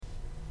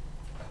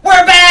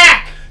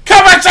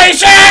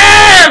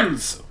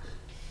Congratulations!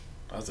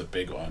 That was a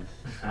big one.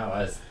 That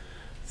was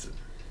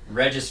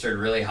registered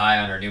really high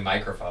on our new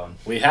microphone.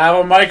 We have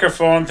a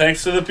microphone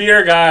thanks to the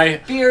beer guy.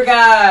 Beer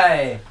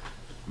guy!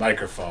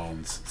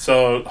 Microphones.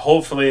 So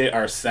hopefully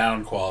our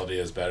sound quality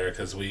is better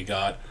because we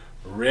got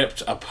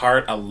ripped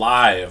apart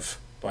alive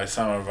by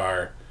some of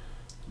our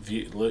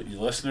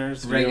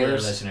listeners. Regular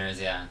viewers.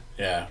 listeners, yeah.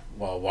 Yeah,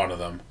 well, one of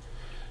them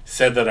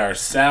said that our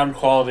sound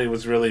quality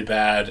was really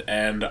bad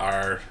and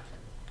our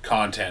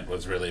content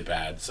was really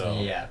bad.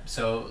 So Yeah,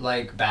 so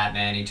like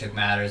Batman, he took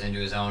matters into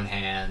his own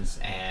hands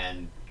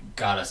and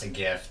got us a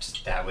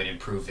gift that would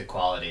improve the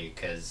quality,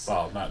 because...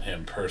 Well, not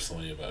him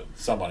personally, but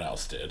someone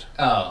else did.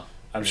 Oh.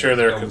 I'm sure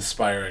they're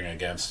conspiring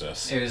against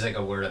us. It was like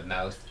a word of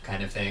mouth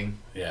kind of thing.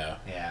 Yeah.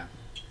 Yeah.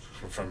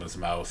 From his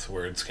mouth,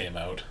 words came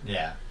out.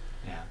 Yeah.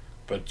 Yeah.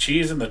 But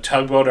Cheese and the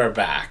Tugboat are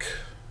back.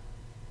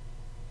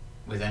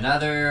 With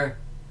another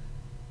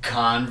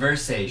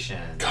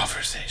conversation.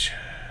 Conversation.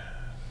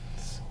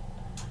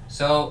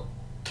 So,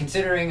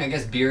 considering, I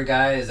guess, beer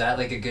guy, is that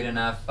like a good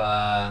enough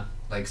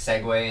like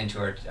segue into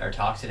our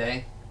talk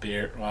today?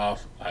 Beer. Well,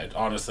 I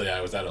was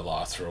at a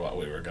loss for how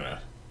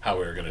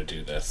we were gonna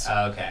do this.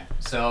 Okay.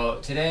 So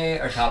today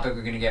our topic,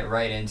 we're gonna get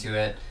right into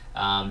it.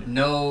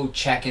 No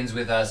check-ins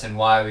with us and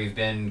why we've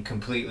been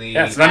completely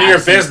Yeah, it's none of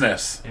your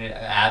business.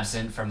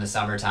 Absent from the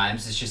summer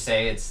times. Let's just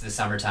say it's the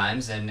summer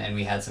times, and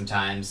we had some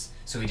times,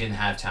 so we didn't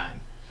have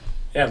time.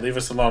 Yeah, leave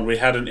us alone. We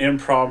had an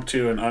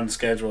impromptu and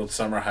unscheduled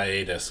summer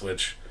hiatus,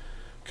 which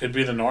could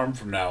be the norm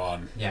from now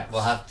on. Yeah,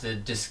 we'll have to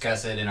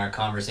discuss it in our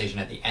conversation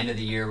at the end of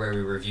the year, where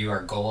we review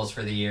our goals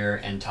for the year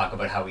and talk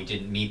about how we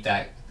didn't meet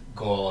that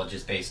goal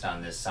just based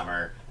on this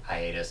summer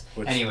hiatus.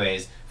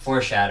 Anyways,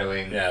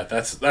 foreshadowing. Yeah,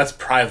 that's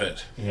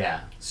private.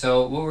 Yeah.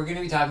 So what we're going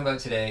to be talking about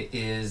today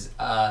is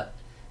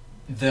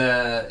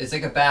it's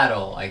like a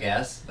battle, I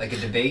guess, like a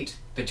debate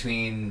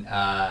between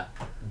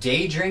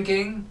day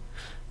drinking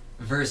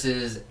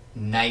versus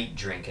night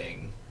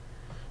drinking.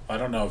 I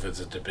don't know if it's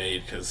a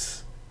debate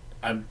because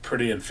I'm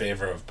pretty in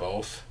favor of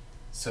both.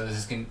 So this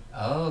is going to...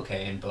 Oh,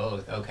 okay, in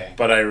both. Okay.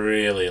 But I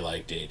really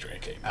like day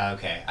drinking.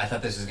 Okay. I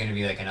thought this was going to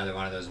be like another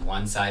one of those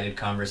one-sided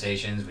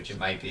conversations, which it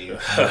might be,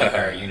 kind of like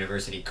our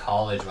university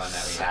college one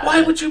that we had.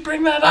 Why would you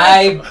bring that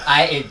up?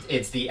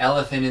 It's the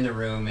elephant in the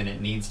room, and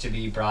it needs to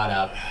be brought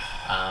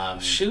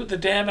up. Shoot the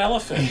damn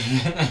elephant.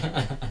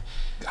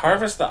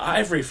 Harvest the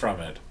ivory from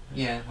it.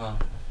 Yeah, well,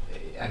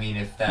 I mean,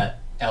 if that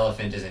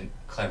elephant isn't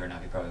clever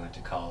enough, he probably went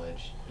to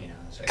college, you know.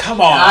 So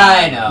Come on!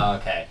 I know,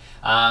 okay.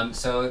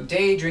 So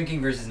day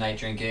drinking versus night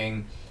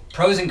drinking.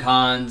 Pros and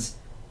cons.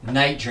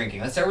 Night drinking.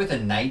 Let's start with the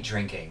night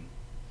drinking.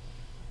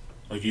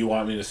 Like, you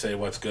want me to say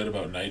what's good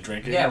about night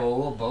drinking? Yeah, well,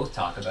 we'll both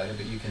talk about it,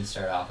 but you can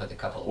start off with a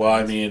couple of Well,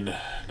 points. I mean,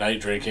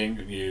 night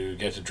drinking, you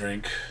get to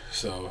drink,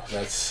 so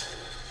that's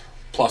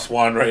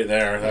 +1 right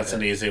there. That's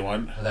an easy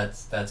one. Well,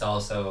 that's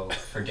also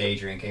for day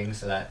drinking,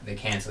 so that they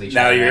cancel each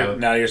now other you're out.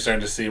 Now you're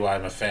starting to see why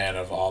I'm a fan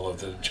of all of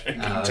the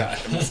drinking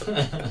times.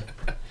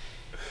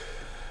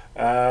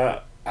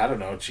 I don't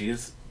know,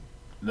 geez.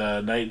 The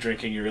night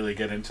drinking, you really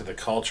get into the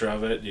culture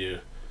of it. You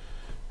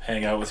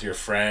hang out with your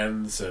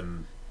friends,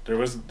 and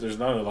there's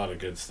not a lot of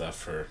good stuff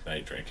for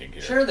night drinking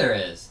here. Sure there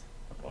is.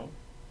 Well,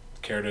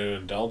 care to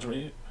indulge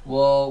me?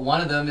 Well, one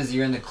of them is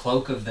you're in the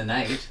cloak of the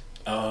night.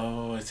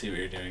 Oh, I see what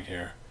you're doing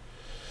here.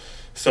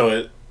 So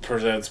it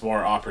presents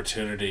more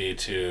opportunity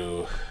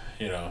to,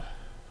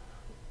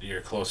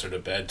 you're closer to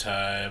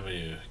bedtime,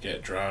 you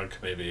get drunk,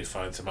 maybe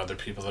find some other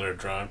people that are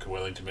drunk and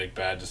willing to make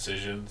bad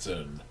decisions,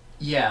 and...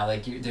 Yeah,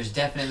 like there's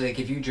definitely, like,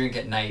 if you drink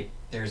at night,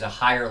 there's a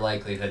higher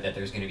likelihood that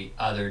there's going to be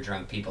other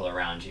drunk people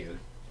around you.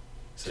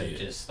 So you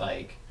just,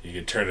 like... You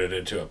could turn it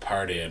into a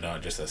party and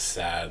not just a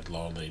sad,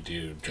 lonely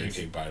dude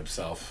drinking by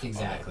himself on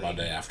a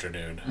Monday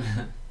afternoon.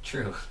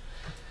 True.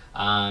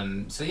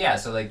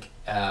 So like,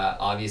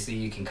 obviously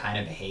you can kind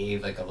of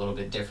behave, like, a little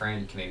bit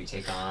different. You can maybe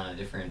take on a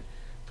different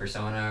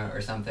persona or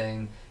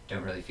something.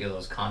 Don't really feel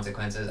those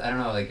consequences. I don't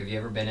know, like, have you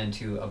ever been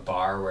into a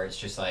bar where it's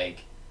just,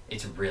 like,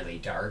 it's really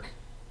dark?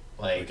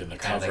 Like in the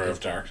cover of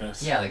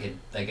darkness? Yeah,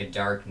 like a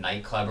dark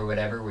nightclub or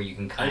whatever, where you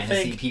can kind of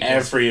see people.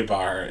 Every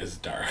bar is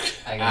dark.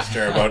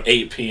 After about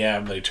 8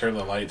 p.m., they turn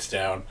the lights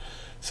down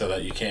so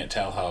that you can't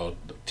tell how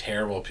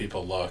terrible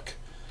people look.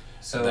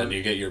 So and then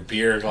you get your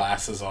beer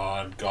glasses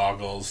on,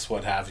 goggles,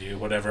 what have you,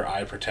 whatever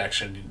eye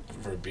protection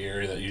for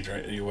beer that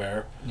you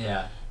wear.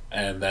 Yeah.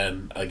 And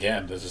then,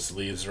 again, this just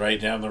leads right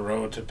down the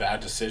road to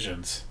bad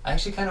decisions. I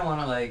actually kind of want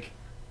to, like,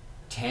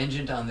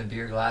 tangent on the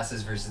beer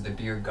glasses versus the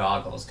beer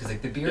goggles, because,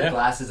 like, the beer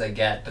glasses I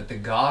get, but the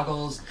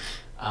goggles,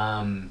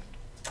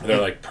 they're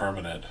like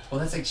permanent.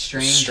 Well, that's like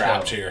strange.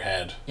 Strapped to your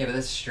head. Yeah, but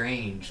that's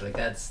strange. Like,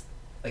 that's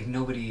like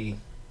nobody.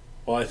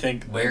 Well, I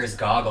think wears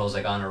goggles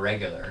like on a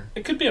regular.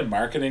 It could be a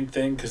marketing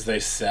thing because they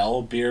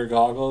sell beer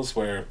goggles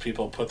where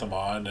people put them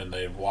on and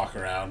they walk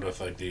around with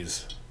like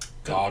these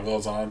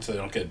goggles on so they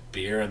don't get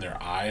beer in their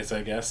eyes.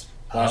 I guess.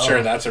 I'm not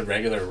sure that's a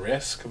regular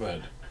risk,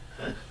 but.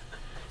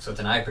 So it's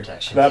an eye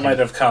protection. That might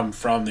have come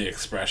from the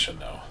expression,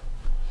 though.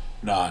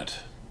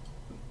 Not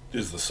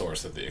is the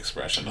source of the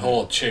expression. The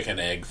whole chicken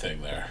egg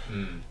thing there.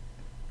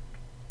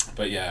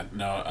 But yeah,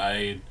 no,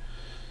 I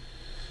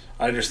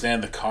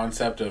understand the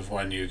concept of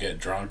when you get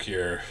drunk,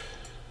 your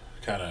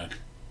kind of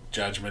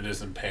judgment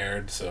is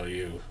impaired, so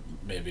you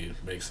maybe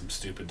make some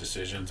stupid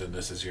decisions, and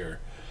this is your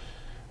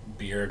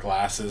beer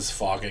glasses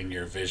fogging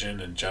your vision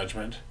and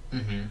judgment.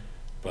 Mm-hmm.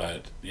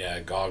 But yeah,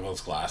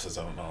 goggles, glasses,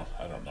 I don't know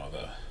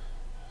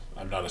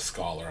I'm not a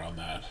scholar on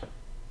that.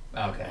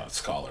 Okay. I'm not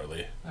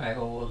scholarly. Alright,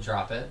 well, we'll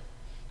drop it.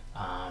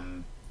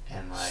 And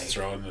like... Just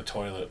throw it in the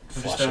toilet.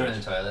 Just throw it in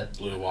the toilet.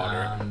 Blue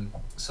water.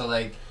 So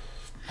like,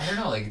 I don't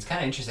know, like it's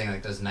kind of interesting,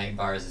 like those night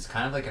bars, it's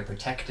kind of like a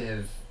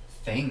protective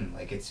thing.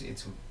 Like it's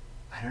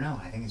I don't know,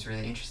 I think it's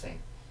really interesting.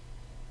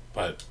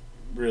 But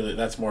really,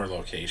 that's more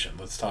location.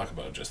 Let's talk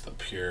about just the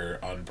pure,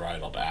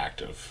 unbridled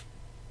act of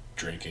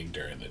drinking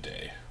during the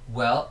day.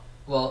 Well,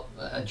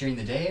 during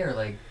the day or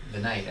like the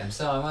night? I'm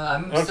still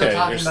talking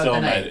about still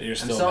the night. You're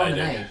still on the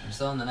night. I'm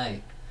still on the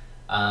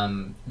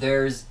night.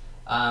 There's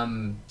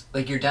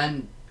like you're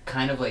done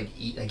kind of like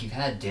eat, like you've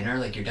had dinner,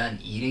 like you're done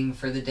eating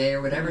for the day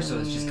or whatever, so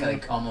it's just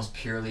like almost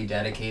purely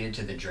dedicated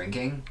to the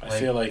drinking. I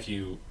feel like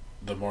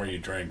the more you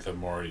drink, the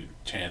more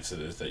chance it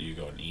is that you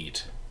go and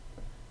eat.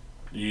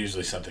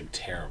 Usually something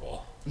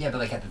terrible. Yeah, but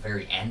like at the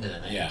very end of the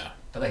night. Yeah.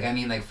 But like I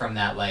mean like from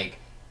that like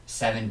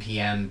 7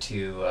 p.m.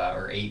 to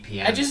or 8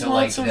 p.m. I just to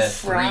want like some the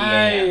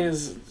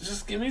fries. 3 a.m.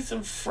 Just give me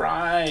some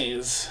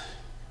fries.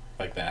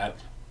 Like that.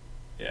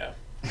 Yeah.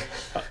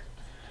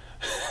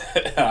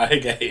 I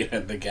get you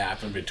in the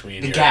gap in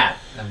between. The gap.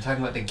 I'm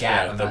talking about the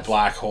gap. Yeah, the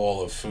black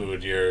hole of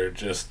food. You're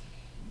just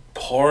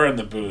pouring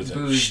the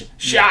booze.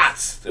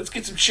 Shots. Let's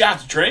get some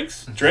shots.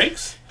 Drinks.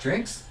 Drinks.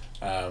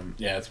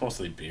 Yeah, it's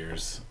mostly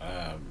beers.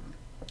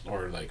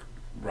 Or like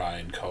rye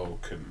and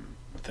Coke and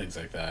things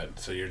like that.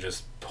 So you're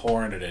just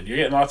pouring it in. You're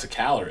getting lots of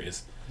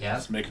calories. Yeah.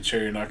 Just making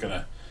sure you're not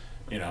gonna,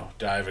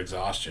 die of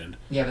exhaustion.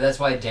 Yeah, but that's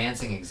why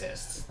dancing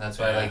exists. That's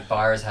why like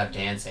bars have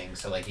dancing.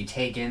 So like you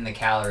take in the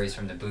calories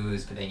from the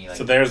booze, but then you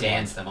like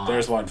dance them off.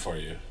 There's one for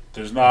you.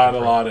 There's not a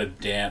lot of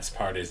dance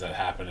parties that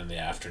happen in the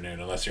afternoon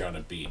unless you're on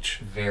a beach.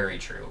 Very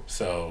true.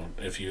 So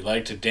if you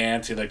like to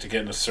dance, you like to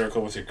get in a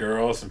circle with your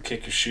girls and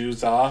kick your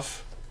shoes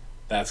off,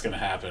 that's gonna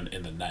happen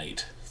in the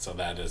night. So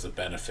that is a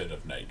benefit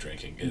of night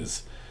drinking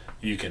is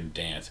you can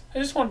dance. I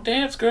just want to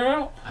dance,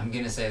 girl. I'm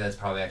gonna say that's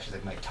probably actually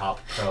like my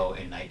top pro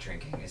in night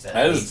drinking is that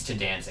it leads to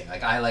dancing.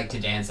 Like I like to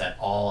dance at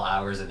all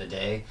hours of the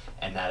day,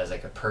 and that is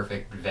like a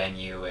perfect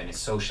venue and a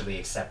socially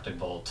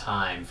acceptable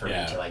time for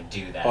me to like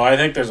do that. Well, I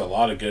think there's a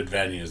lot of good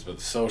venues, but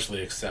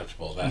socially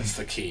acceptable, that's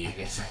the key.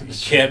 You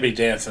can't be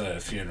dancing at a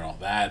funeral.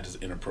 That is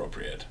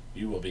inappropriate.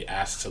 You will be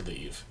asked to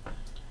leave.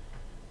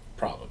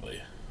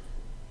 Probably.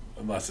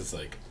 Unless it's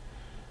like,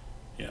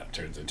 it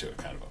turns into a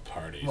kind of a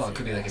party. Well, it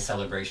could be like a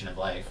celebration of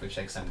life, which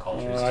like some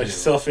cultures do. I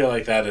still feel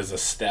like that is a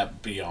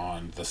step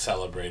beyond the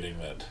celebrating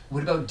that.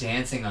 What about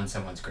dancing on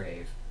someone's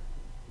grave?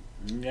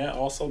 Yeah,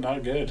 also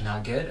not good.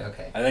 Not good?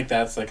 Okay. I think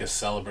that's like a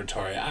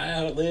celebratory, I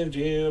outlived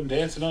you, I'm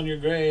dancing on your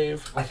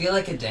grave. I feel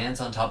like a dance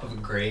on top of a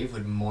grave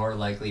would more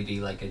likely be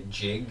like a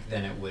jig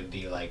than it would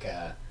be like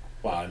a...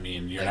 Well, I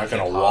mean, you're not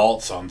going to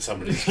waltz on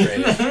somebody's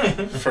grave.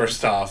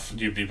 First off,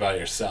 you'd be by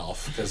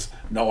yourself, because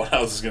no one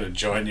else is going to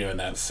join you in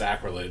that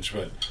sacrilege,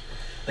 but...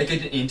 Like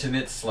an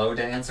intimate slow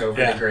dance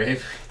over the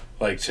grave?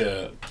 Like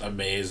to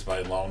Amazed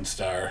by Lone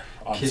Star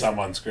on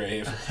someone's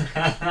grave.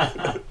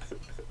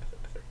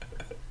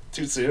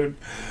 Too soon?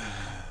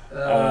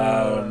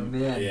 Man.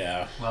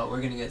 Yeah. Well,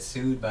 we're going to get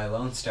sued by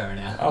Lone Star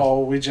now.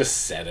 Oh, we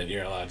just said it.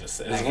 You're allowed to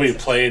say it. If we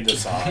played the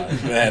song,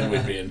 then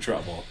we'd be in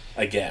trouble.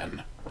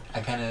 Again. I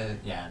kind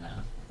of, no.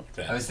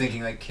 Like I was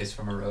thinking like Kiss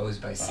from a Rose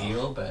by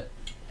Seal, but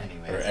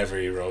anyways. Or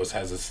Every Rose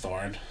Has Its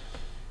Thorn.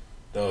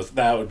 Those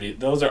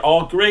are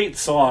all great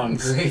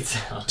songs. Great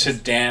songs. To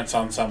dance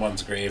on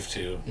someone's grave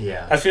to.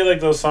 Yeah. I feel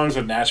like those songs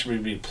would naturally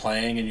be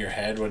playing in your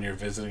head when you're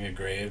visiting a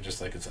grave,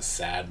 just like it's a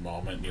sad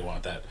moment and you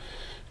want that,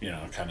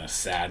 kind of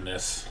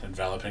sadness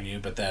enveloping you,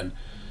 but then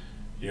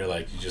you're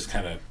like, you just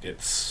kind of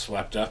get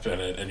swept up in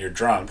it and you're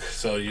drunk,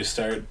 so you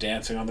start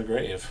dancing on the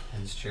grave.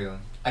 That's true.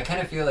 I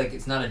kind of feel like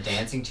it's not a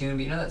dancing tune,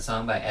 but you know that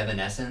song by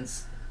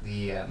Evanescence,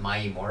 the My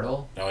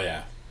Immortal? Oh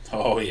yeah.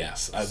 Oh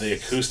yes. The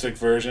acoustic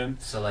version.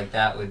 So like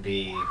that would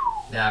be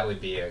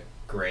a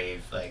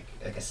grave, like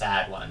a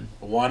sad one.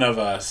 One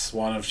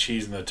of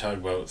Cheese in the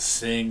Tugboat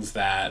sings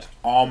that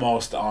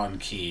almost on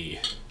key.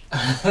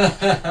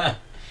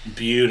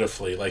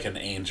 Beautifully, like an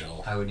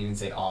angel. I wouldn't even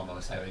say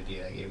almost. I would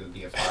be like, it would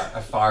be a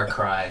far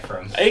cry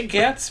from... It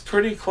gets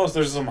pretty close.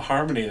 There's some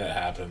harmony that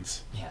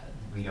happens. Yeah,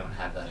 we don't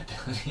have that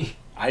ability.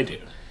 I do.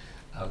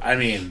 Okay. I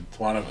mean,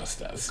 one of us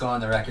does. Let's go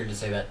on the record to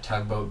say that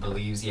Tugboat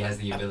believes he has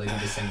the ability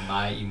to sing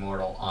My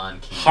Immortal on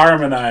key.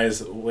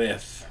 Harmonize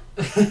with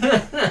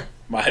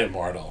My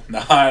Immortal,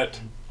 not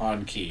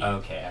on key.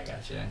 Okay, I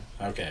gotcha.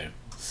 Okay,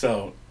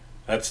 so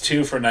that's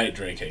 2 for night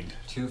drinking.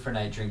 2 for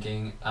night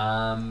drinking.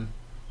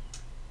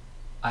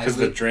 Because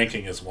the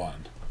drinking is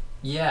 1.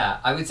 Yeah,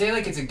 I would say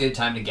like it's a good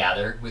time to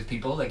gather with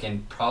people, like,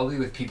 and probably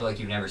with people like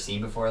you've never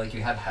seen before. Like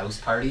you have house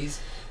parties,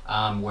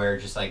 where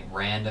just like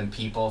random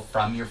people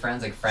from your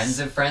friends, like friends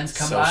of friends,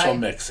 come by. Social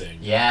mixing.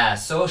 Yeah,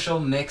 social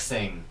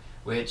mixing,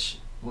 which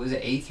what was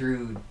it, A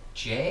through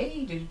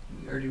J?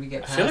 Or did we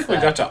get past I feel like that?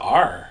 we got to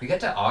R. We got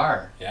to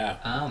R. Yeah.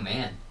 Oh,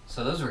 man.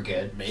 So those were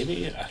good.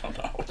 Maybe? I don't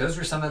know. Those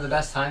were some of the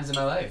best times in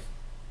my life.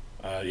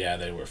 Yeah,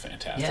 they were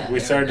fantastic. Yeah, we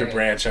started to great.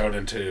 branch out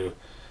into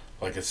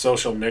like a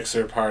social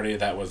mixer party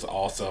that was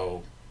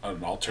also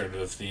an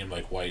alternative theme,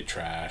 like white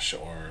trash,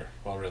 or,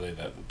 well, really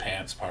the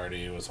pants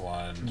party was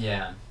one.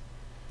 Yeah.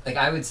 Like,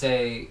 I would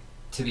say,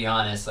 to be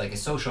honest, like, a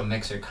social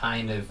mixer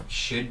kind of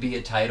should be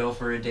a title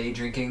for a day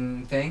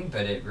drinking thing,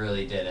 but it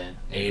really didn't.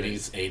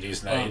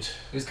 80s night.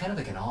 It was kind of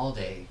like an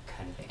all-day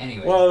kind of thing.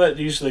 Anyway. Well, that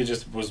usually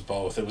just was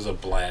both. It was a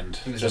blend.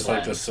 It was just a blend.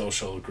 like the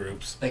social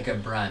groups. Like a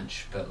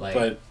brunch, but like...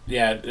 But,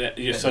 yeah,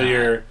 so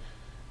not.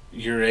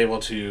 you're able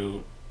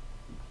to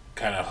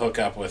kind of hook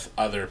up with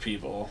other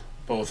people,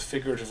 both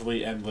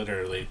figuratively and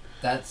literally.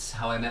 That's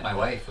how I met my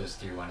wife, was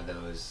through one of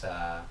those...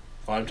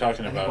 Well, I'm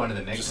talking about one of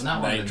the just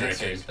not one night of the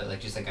drinking. mixers, but like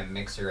just like a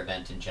mixer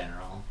event in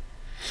general.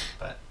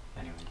 But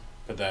anyway.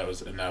 But that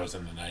was in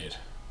the night.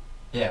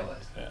 Yeah, it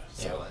was. Yeah,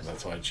 so Yeah, it was.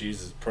 that's why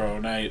cheese is pro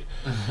night.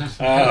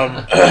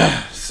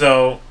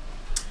 So,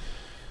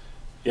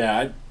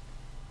 yeah,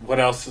 what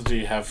else do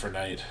you have for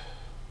night?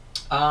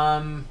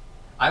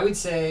 I would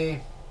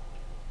say,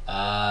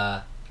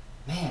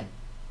 man,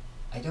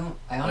 I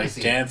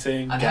honestly... Like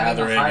dancing, I'm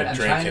gathering, and I'm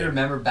drinking. trying to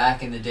remember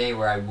back in the day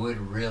where I would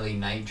really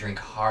night drink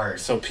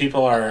hard. So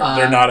people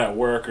they're not at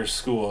work or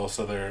school,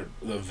 so they're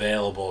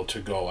available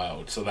to go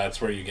out. So that's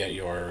where you get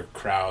your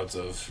crowds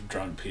of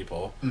drunk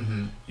people.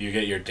 Mm-hmm. You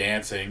get your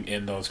dancing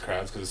in those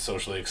crowds because it's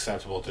socially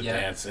acceptable to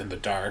dance in the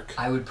dark.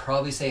 I would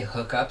probably say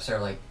hookups are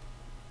like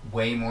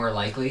way more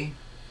likely.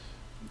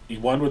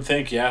 One would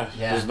think, yeah.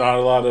 There's not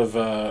a lot of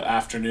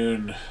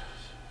afternoon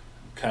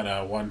kind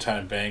of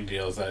one-time bang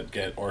deals that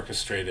get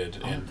orchestrated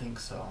I don't think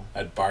so.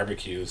 At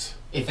barbecues.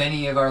 If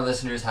any of our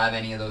listeners have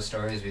any of those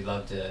stories, we'd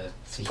love to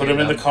put them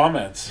in the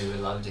comments. We would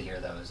love to hear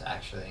those,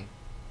 actually.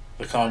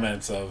 The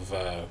comments of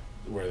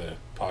where the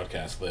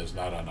podcast lives,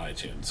 not on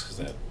iTunes, because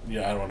I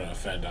don't want to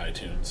offend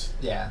iTunes.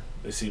 Yeah.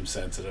 They seem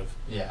sensitive.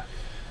 Yeah.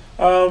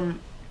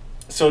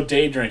 So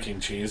day drinking,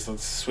 cheese.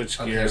 Let's switch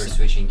gears. Okay, we're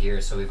switching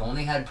gears. So we've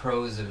only had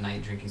pros of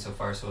night drinking so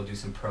far, so we'll do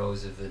some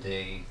pros of the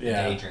day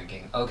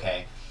drinking.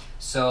 Okay.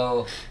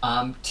 So,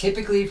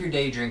 typically if you're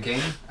day drinking,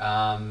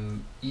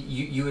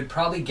 you would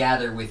probably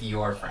gather with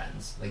your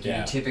friends. Like, you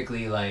would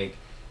typically, like,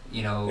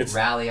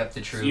 rally up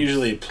the troops.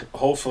 Usually,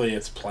 hopefully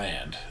it's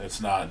planned.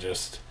 It's not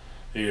just,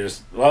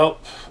 it's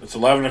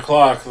 11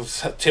 o'clock,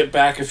 let's tip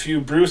back a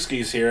few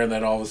brewskis here, and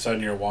then all of a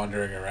sudden you're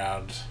wandering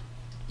around.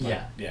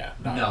 Not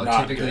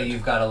typically good.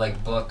 You've got to,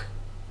 like, book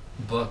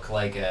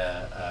like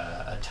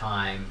a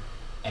time.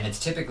 And it's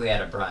typically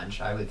at a brunch,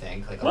 I would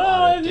think, like a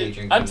lot of day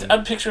drinking.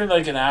 I'm picturing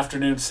like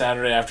an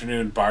Saturday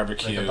afternoon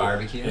barbecue. Like a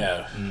barbecue?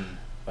 Yeah.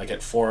 Like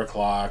at 4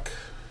 o'clock,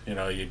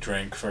 you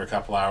drink for a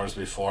couple hours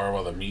before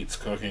while the meat's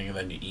cooking, and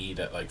then you eat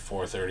at like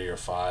 4:30 or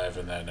 5,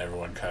 and then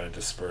everyone kind of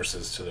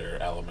disperses to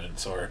their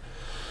elements, or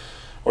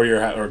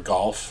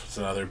golf is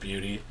another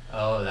beauty.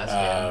 Oh, that's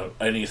good.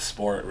 Any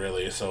sport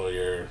really, so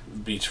your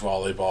beach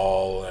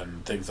volleyball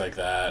and things like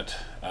that,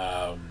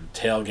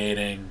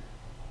 tailgating.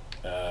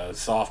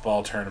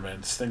 Softball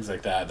tournaments, things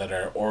like that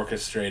are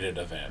orchestrated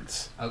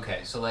events. Okay,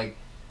 so like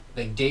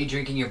day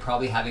drinking, you're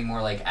probably having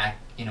more like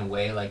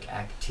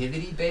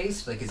activity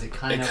based. Like, is it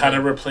kind of? It kind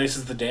of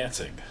replaces the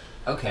dancing.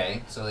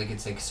 Okay, so like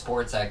it's like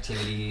sports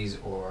activities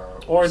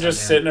or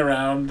just sitting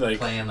around like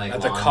playing like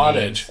at the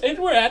cottage. And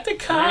we're at the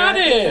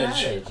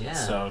cottage. Yeah.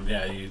 So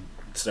yeah, you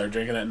start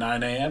drinking at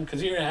 9 a.m.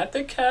 because you're at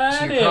the cottage.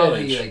 So you're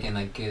probably like in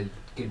like good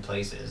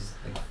places,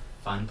 like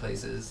fun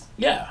places.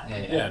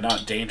 Yeah,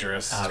 not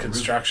dangerous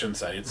construction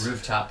sites.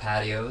 Rooftop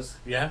patios.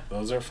 Yeah,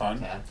 those are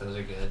fun. Yeah, those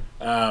are good.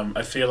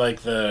 I feel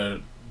like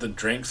the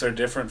drinks are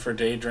different for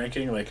day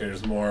drinking. Like,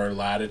 there's more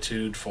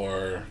latitude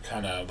for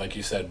kind of, like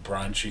you said,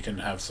 brunch. You can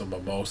have some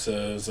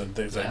mimosas and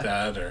things like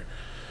that, or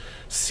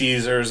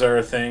Caesars are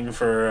a thing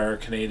for our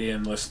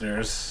Canadian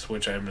listeners,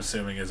 which I'm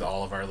assuming is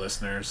all of our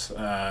listeners.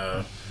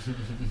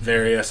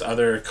 Various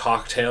other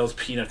cocktails,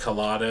 pina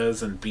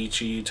coladas, and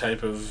beachy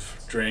type of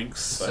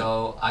drinks.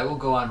 So I will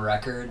go on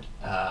record.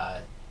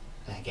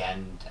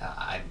 Again,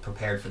 I'm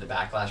prepared for the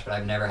backlash, but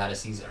I've never had a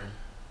Caesar.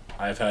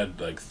 I've had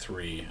like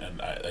 3,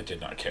 and I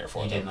did not care for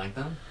them. You didn't like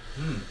them?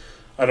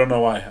 I don't know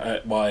why.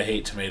 I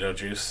hate tomato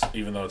juice,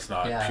 even though it's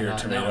not pure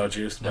tomato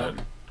juice, but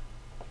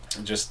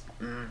just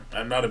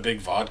I'm not a big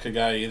vodka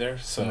guy either,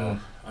 so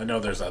I know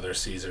there's other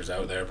Caesars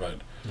out there, but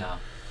no,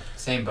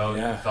 same boat.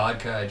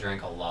 Vodka I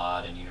drank a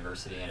lot in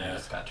university, and I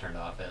just got turned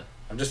off it.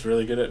 I'm just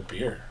really good at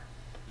beer.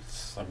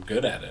 I'm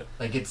good at it.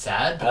 Like, it's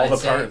sad, but I'd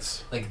say,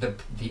 parts. Like,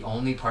 the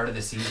only part of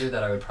the Caesar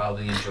that I would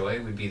probably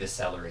enjoy would be the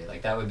celery.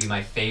 Like, that would be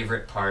my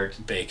favorite part.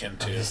 Bacon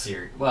too. Of the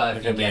series. Well,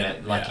 if you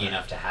get lucky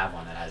enough to have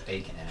one that has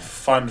bacon in it.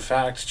 Fun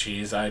fact,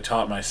 cheese. I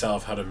taught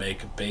myself how to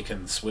make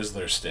bacon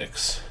Swizzler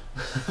sticks.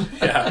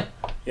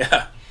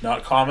 Yeah.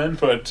 Not common,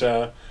 but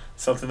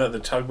something that the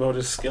tugboat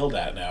is skilled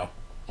at now.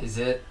 Is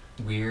it?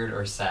 weird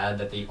or sad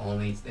that the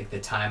only the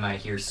time I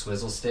hear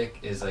swizzle stick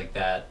is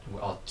that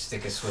I'll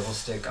stick a swizzle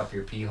stick up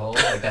your pee hole.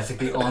 That's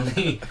the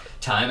only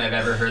time I've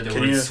ever heard the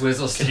word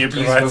swizzle stick. Can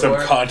you provide some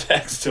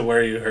context to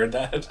where you heard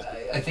that?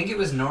 I think it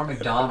was Norm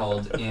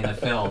Macdonald in a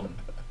film,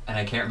 and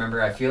I can't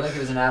remember. I feel like it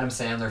was an Adam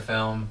Sandler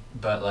film,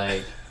 but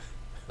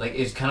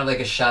it's kind of like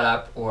a shut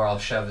up or I'll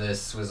shove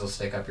this swizzle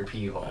stick up your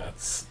pee hole.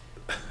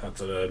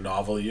 That's a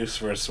novel use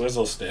for a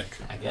swizzle stick.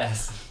 I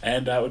guess.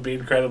 And that would be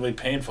incredibly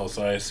painful,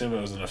 so I assume it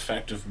was an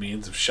effective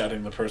means of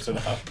shutting the person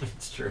up.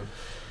 It's true.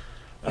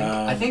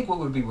 I think what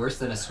would be worse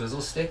than a swizzle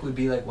stick would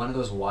be one of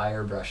those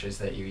wire brushes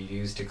that you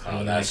use to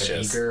clean a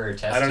beaker or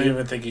test I don't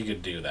even think you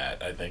could do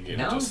that. I think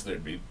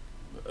there'd be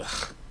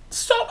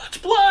so much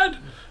blood.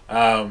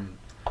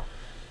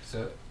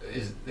 So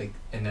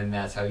and then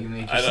that's how you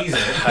make your Caesar.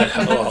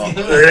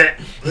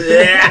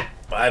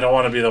 I don't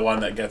want to be the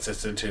one that gets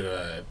us into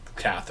a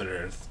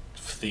catheter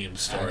themed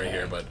story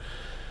here, but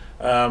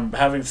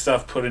having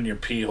stuff put in your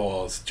pee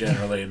hole is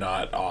generally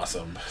not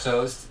awesome.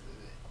 So,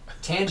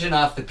 tangent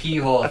off the pee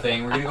hole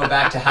thing, we're going to go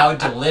back to how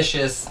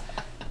delicious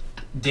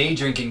day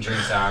drinking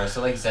drinks are.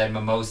 So like I said,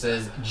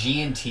 mimosas,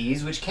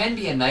 G&Ts, which can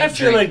be a night drink. I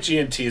feel like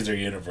G&Ts are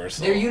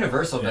universal. They're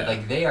universal,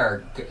 but they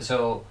are...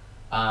 So...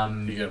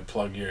 you gotta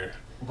plug your...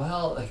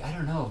 Well, I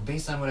don't know.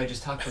 Based on what I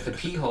just talked about the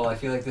pee hole, I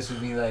feel like this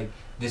would be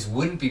this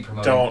wouldn't be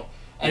promoted.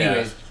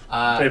 Anyways,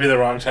 maybe the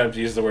wrong time to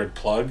use the word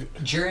plug.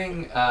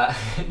 During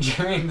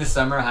the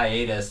summer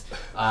hiatus,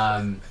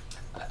 I'm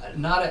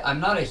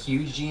not a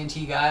huge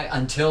G&T guy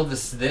until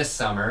this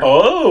summer.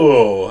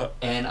 Oh.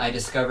 And I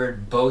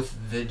discovered both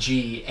the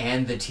G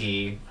and the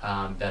T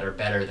that are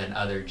better than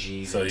other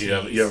Gs. So and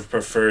you have a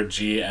preferred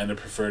G and a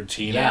preferred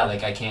T now?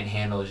 Yeah, I can't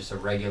handle just a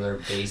regular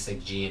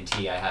basic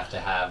G&T. I have to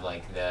have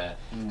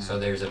so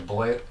there's a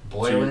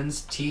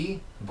Boylan's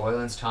T,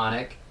 Boylan's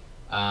tonic.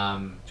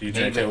 Do you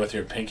drink it with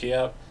your pinky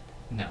up?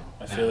 No.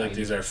 I feel like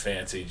these are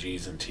fancy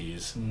G's and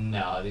T's.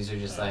 No, these are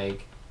just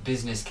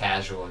business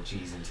casual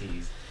G's and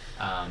T's.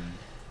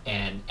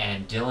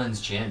 And Dylan's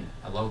Gin,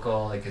 a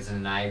local, it's in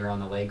the Niagara on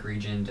the Lake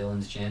region.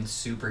 Dylan's Gin,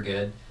 super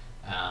good.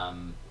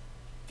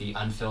 The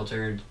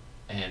unfiltered,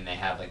 and they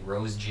have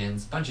rose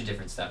gins, a bunch of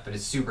different stuff, but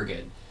it's super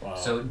good. Wow.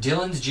 So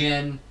Dylan's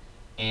Gin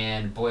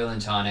and Boylan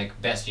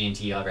Tonic, best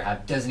G&T you'll ever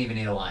have. Doesn't even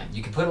need a lime.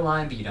 You can put a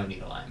lime, but you don't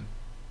need a lime.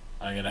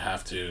 I'm gonna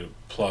have to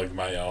plug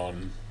my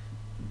own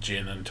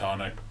gin and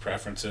tonic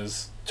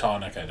preferences.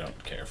 Tonic I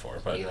don't care for,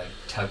 but you like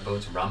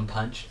Tugboat's rum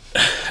punch?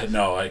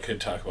 No, I could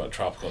talk about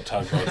tropical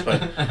tugboats,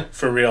 but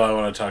for real I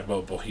want to talk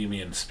about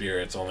Bohemian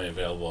Spirits, only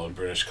available in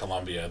British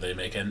Columbia. They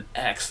make an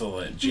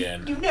excellent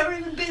gin. You've never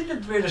even been to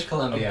British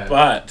Columbia.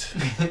 But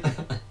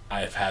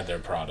I've had their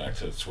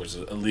product, which was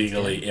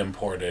illegally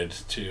imported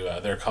to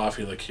their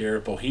coffee liqueur,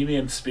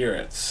 Bohemian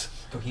Spirits.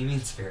 Bohemian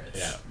Spirits.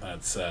 Yeah,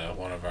 that's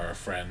one of our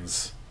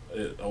friends.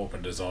 It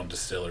opened his own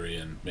distillery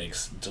and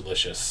makes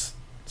delicious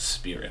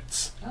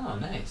spirits. Oh,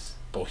 nice.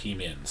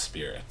 Bohemian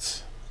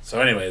Spirits.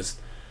 So anyways,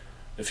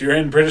 if you're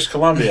in British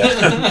Columbia,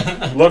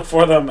 look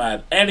for them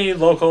at any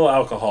local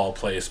alcohol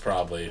place,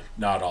 probably.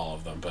 Not all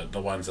of them, but the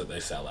ones that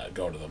they sell at.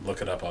 Go to them.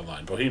 Look it up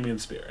online. Bohemian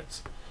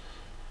Spirits.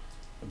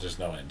 There's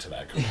no end to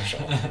that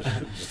commercial.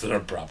 Just an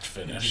abrupt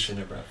finish. I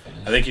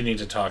think you need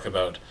to talk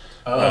about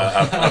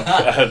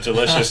a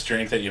delicious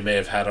drink that you may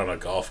have had on a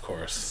golf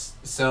course.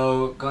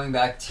 So, going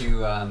back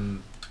to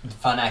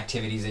fun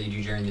activities that you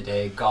do during the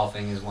day,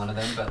 golfing is one of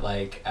them, but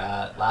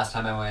last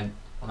time I went,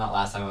 not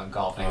last time I went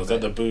golfing. It was at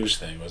the Bouge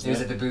thing, wasn't it? It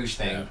was at the Bouge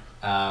thing.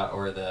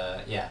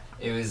 Yeah.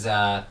 It was,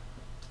 I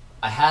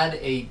had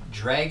a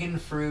dragon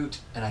fruit,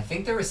 and I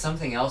think there was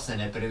something else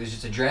in it, but it was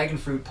just a dragon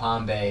fruit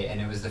Pombe,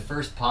 and it was the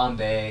first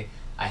Pombe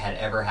I had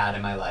ever had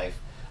in my life.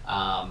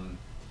 And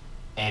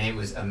it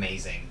was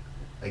amazing.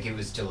 It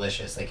was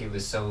delicious. It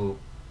was so...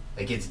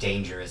 it's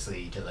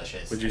dangerously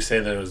delicious. Would you say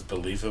that it was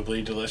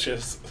believably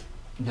delicious?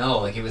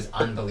 No, it was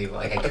unbelievable.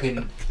 I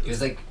couldn't... It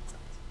was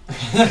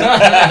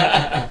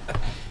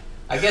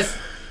I guess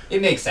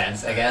it makes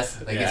sense, I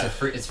guess. Yeah.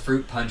 It's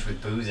fruit punch with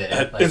booze in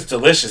it. It's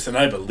delicious, and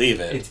I believe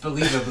it. It's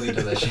believably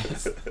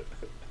delicious.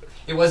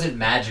 It wasn't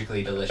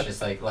magically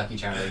delicious like Lucky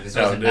Charms. This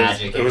wasn't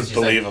magic. It was just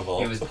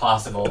believable. It was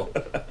possible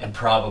and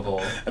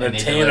probable. An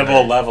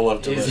attainable level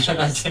of delicious. It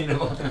was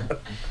unattainable.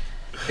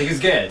 It was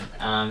good.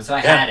 So I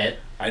had it.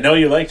 I know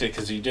you liked it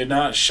because you did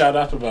not shut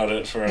up about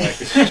it for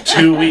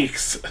 2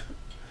 weeks.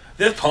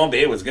 This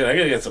Pombe was good. I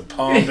gotta get some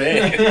Pombe.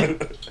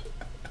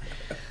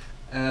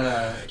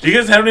 Do you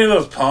guys have any of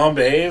those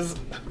Pombes?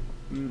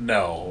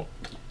 No.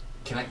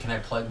 Can I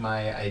plug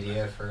my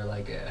idea for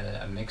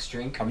a mixed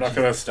drink? I'm not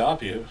gonna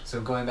stop you. So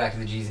going back to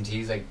the G's and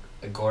T's, a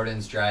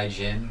Gordon's dry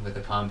gin with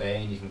a Pombe,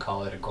 and you can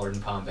call it a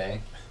Gordon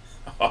Pombe.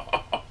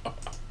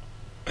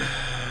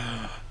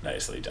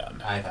 Nicely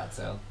done. I thought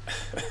so.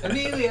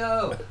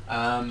 Emilio!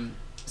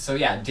 So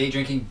yeah, day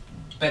drinking,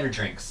 better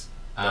drinks.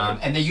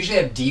 And they usually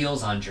have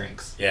deals on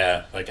drinks.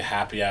 Yeah, like a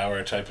happy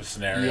hour type of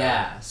scenario.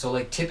 Yeah, so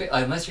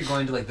unless you're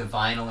going to the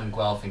Vinyl in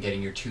Guelph and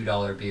getting your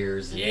 $2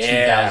 beers in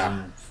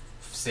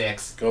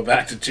 2006. Go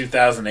back to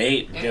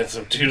 2008 and get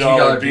some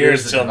 $2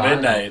 beers till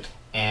midnight.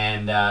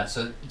 And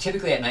so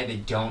typically at night they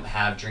don't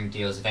have drink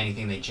deals. If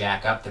anything, they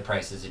jack up the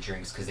prices of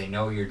drinks because they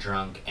know you're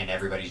drunk and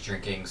everybody's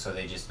drinking. So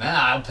they just,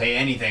 I'll pay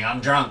anything.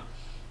 I'm drunk.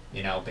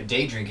 You know, but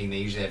day drinking, they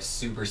usually have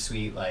super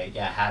sweet, like,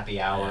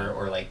 happy hour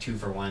or, like,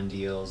 2-for-1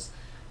 deals.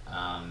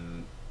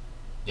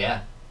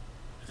 Yeah.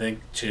 I think,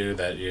 too,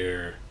 that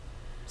you're...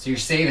 So you're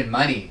saving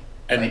money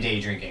by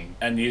day drinking.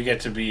 And you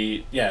get to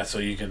be... Yeah, so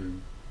you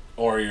can...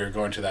 Or you're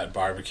going to that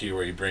barbecue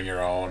where you bring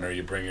your own, or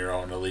you bring your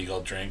own illegal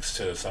drinks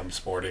to some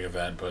sporting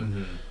event, but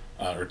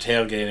or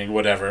tailgating,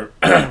 whatever.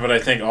 But I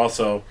think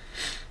also...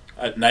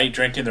 At night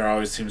drinking, there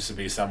always seems to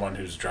be someone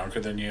who's drunker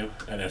than you.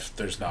 And if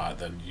there's not,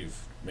 then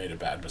you've made a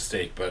bad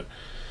mistake. But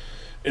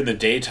in the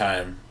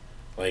daytime,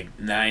 like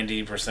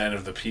 90%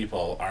 of the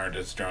people aren't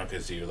as drunk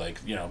as you. Like,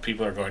 you know,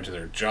 people are going to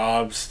their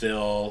jobs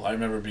still. I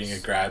remember being a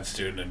grad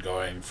student and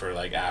going for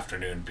like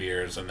afternoon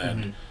beers and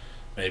then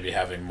maybe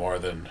having more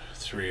than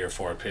 3 or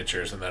 4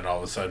 pitchers, and then all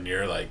of a sudden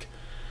you're like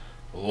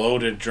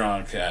loaded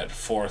drunk at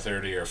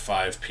 4:30 or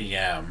 5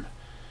 p.m.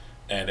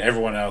 and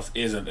everyone else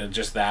isn't, and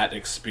just that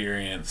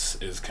experience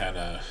is kind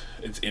of,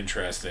 it's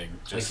interesting.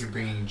 Just, like you're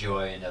bringing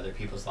joy into other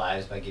people's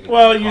lives by giving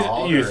well, them a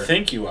call, you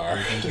think you are.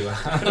 You think you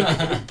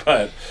are.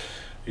 But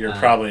you're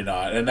probably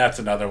not. And that's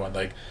another one,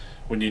 like,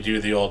 when you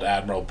do the old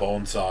Admiral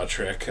Bonesaw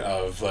trick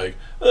of, like,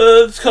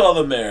 let's call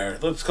the mayor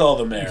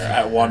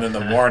at 1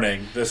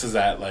 a.m. This is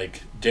at,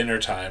 like, dinner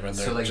time, and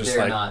they're so, like, just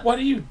they're like, not, what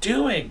are you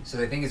doing? So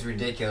they think it's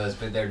ridiculous,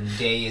 but their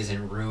day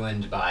isn't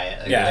ruined by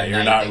it. Like, yeah,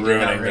 you're not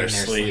ruining their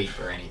sleep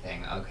or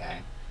anything. Okay.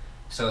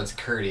 So it's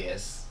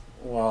courteous.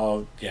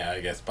 Well, yeah,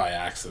 I guess by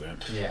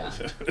accident. Yeah.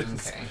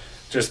 Okay.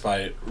 Just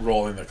by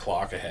rolling the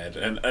clock ahead.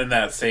 And in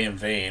that same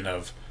vein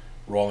of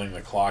rolling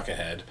the clock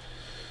ahead,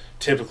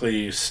 typically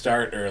you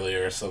start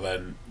earlier, so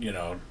then, you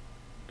know,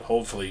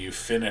 hopefully you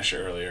finish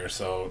earlier.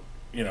 So,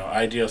 you know,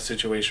 ideal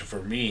situation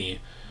for me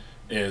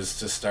is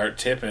to start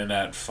tipping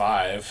at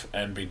 5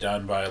 and be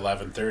done by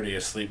 11:30,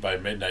 asleep by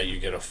midnight. You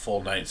get a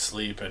full night's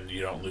sleep and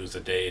you don't lose a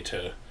day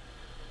to,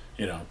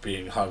 you know,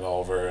 being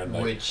hungover and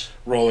like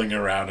rolling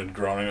around and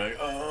groaning like,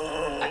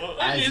 oh,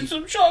 I need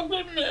some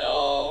chocolate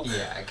milk.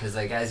 Yeah, because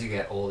like as you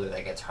get older,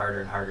 that gets harder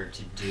and harder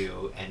to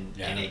do, and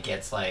it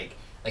gets like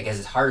as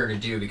it's harder to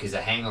do because the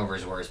hangover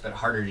is worse, but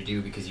harder to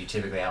do because you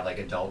typically have like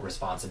adult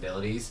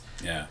responsibilities.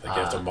 Yeah, like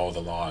you have to mow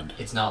the lawn.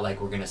 It's not like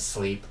we're gonna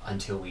sleep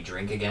until we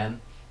drink again.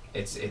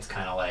 It's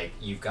kind of like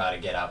you've got to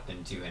get up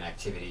and do an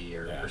activity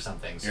or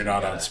something. So you're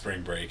not on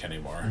spring break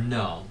anymore.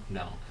 No.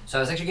 So I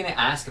was actually going to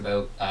ask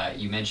about,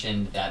 you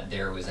mentioned that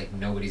there was like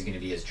nobody's going to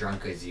be as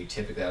drunk as you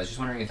typically. I was just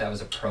wondering if that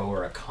was a pro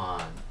or a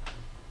con.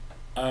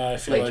 I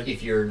feel like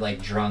if you're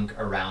like drunk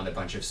around a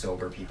bunch of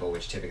sober people,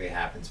 which typically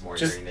happens more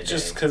during the day.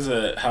 Just because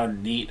of how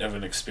neat of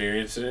an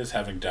experience it is,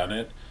 having done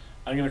it,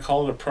 I'm going to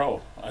call it a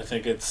pro. I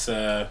think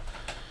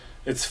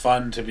it's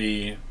fun to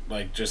be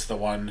like just the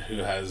one who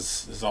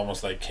is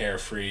almost like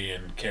carefree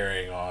and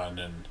carrying on,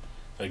 and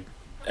like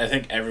I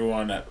think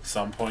everyone at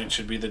some point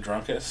should be the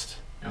drunkest.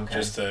 Okay.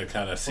 Just to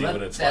kind of see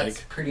what it's like.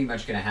 That's pretty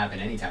much going to happen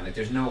anytime. Like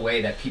there's no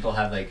way that people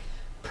have like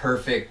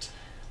perfect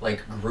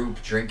like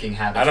group drinking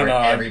habits where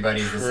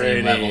everybody's the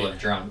same level of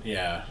drunk.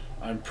 Yeah,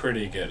 I'm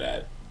pretty good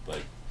at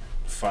like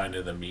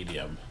finding the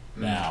medium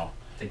now.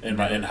 In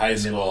high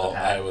school,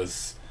 I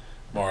was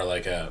more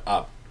like a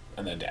up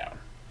and then down.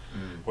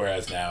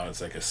 Whereas now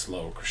it's like a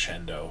slow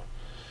crescendo.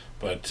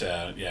 But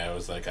it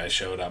was like I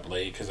showed up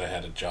late because I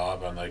had a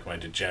job on like my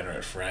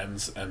degenerate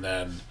friends, and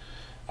then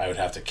I would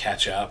have to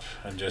catch up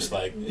and just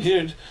like,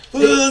 here,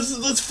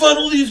 let's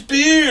funnel these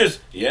beers.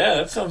 Yeah,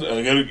 that sounds.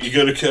 You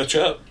gotta catch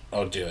up.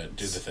 I'll do it.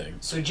 Do the thing.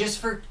 So just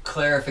for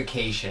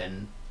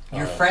clarification,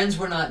 your friends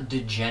were not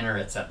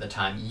degenerates at the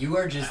time. You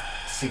are just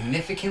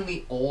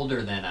significantly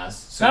older than us.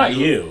 So not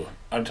you.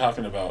 I'm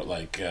talking about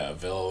like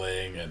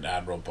Villing and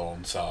Admiral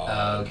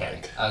Bonesaw.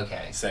 Okay. And,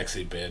 like,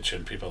 Sexy Bitch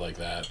and people like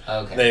that.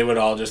 Okay. They would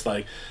all just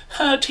like,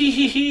 tee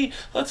hee hee.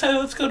 Let's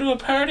go to a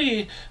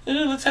party.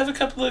 Let's have a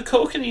couple of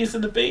kokanees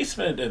in the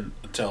basement, and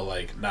until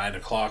like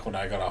 9:00 when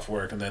I got off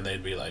work, and then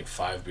they'd be like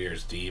 5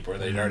 beers deep, or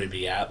they'd already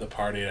be at the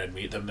party and I'd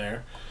meet them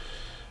there,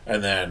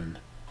 and then.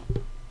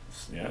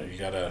 You know, you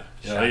gotta,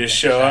 you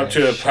show up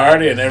to a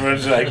party and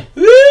everyone's like,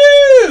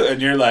 woo!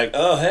 And you're like,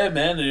 oh, hey,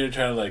 man. And you're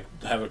trying to, like,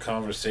 have a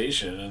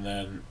conversation. And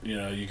then, you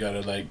know, you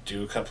gotta, like,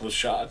 do a couple of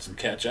shots and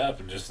catch up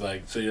and just,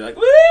 like, so you're like,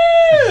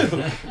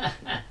 woo!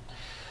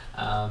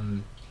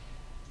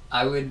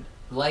 I would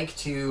like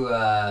to,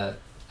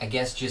 I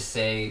guess, just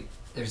say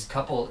there's a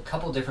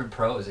couple different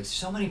pros. There's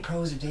so many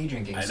pros of day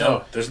drinking. I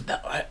know. Is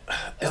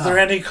there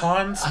any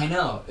cons? I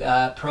know.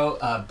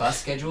 Bus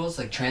schedules,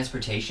 like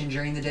transportation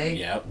during the day.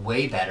 Yep.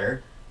 Way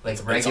better. Like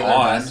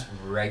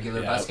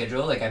regular bus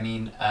schedule. Like I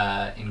mean,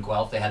 in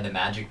Guelph they had the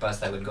Magic bus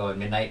that would go at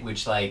midnight,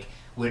 which like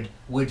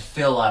would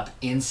fill up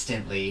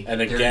instantly. And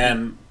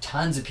again, would be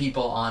tons of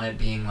people on it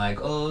being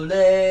like ole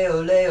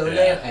ole ole,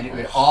 and it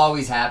would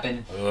always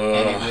happen,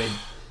 and it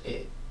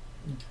would.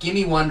 Give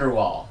me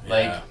Wonderwall.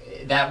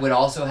 Like that would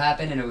also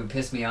happen, and it would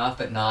piss me off,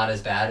 but not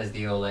as bad as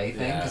the Olay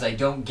thing because I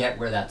don't get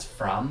where that's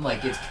from.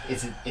 Like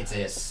it's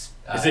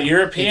Is it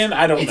European?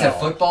 I don't know. It's a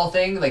football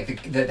thing. Like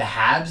the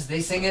Habs,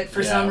 they sing it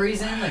for some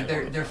reason. Like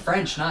they're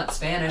French, not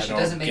Spanish. It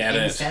doesn't make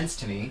any sense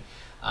to me.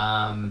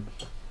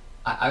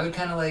 I would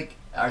kind of like.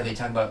 Are they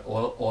talking about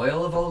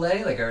oil of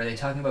Olay? Like, are they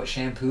talking about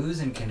shampoos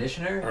and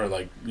conditioner? Or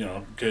like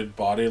good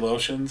body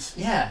lotions?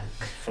 Yeah.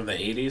 From the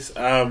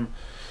 80s.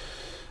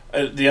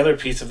 The other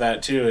piece of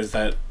that too is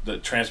that the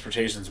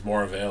transportation's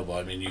more available.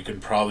 I mean, you can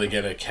probably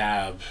get a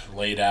cab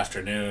late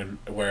afternoon,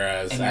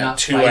 whereas at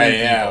 2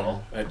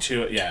 a.m. at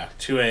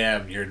 2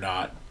 a.m. you're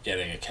not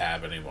getting a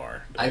cab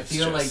anymore. I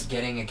feel like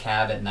getting a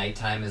cab at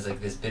nighttime is like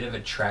this bit of a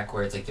trek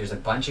where it's like there's a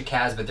bunch of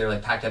cabs, but they're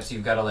like packed up, so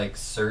you've got to like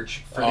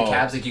search for the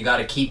cabs. Like you got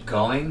to keep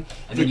going,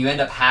 and then you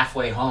end up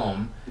halfway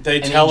home. They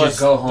tell us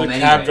the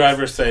cab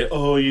drivers say,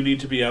 "Oh, you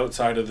need to be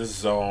outside of this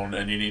zone,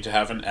 and you need to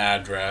have an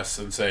address,"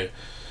 and say.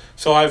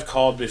 So I've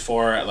called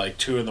before at like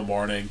 2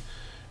 a.m,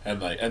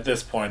 and like at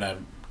this point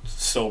I'm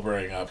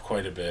sobering up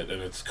quite a bit,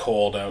 and it's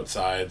cold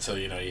outside, so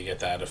you get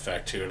that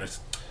effect too. And it's,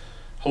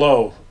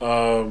 hello,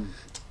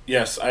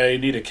 yes, I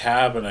need a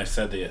cab, and I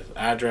said the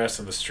address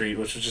and the street,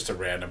 which was just a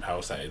random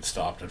house I had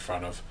stopped in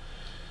front of.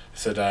 I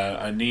said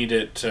I need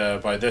it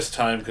by this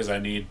time because I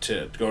need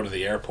to go to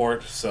the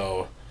airport.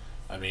 So,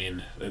 I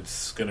mean,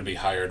 it's going to be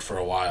hired for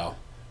a while.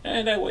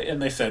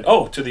 And they said,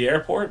 "Oh, to the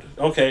airport?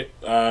 Okay,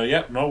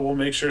 we'll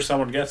make sure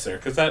someone gets there."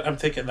 Because I'm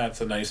thinking that's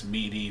a nice,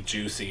 meaty,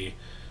 juicy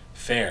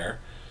fare.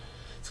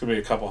 It's going to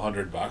be a couple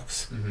 $100.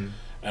 Mm-hmm.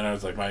 And I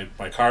was like,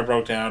 my car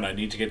broke down. I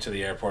need to get to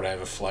the airport. I have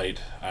a flight.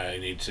 I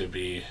need to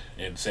be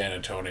in San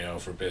Antonio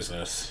for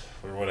business,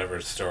 or whatever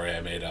story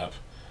I made up.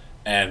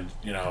 And,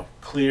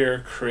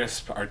 clear,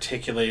 crisp,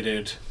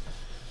 articulated,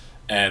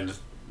 and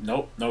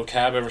nope, no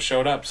cab ever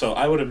showed up. So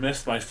I would have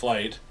missed my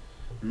flight.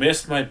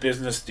 Missed my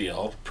business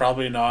deal.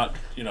 Probably not,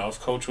 if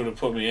Coach would have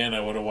put me in,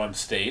 I would have won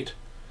state.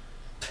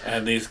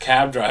 And these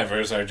cab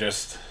drivers are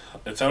just,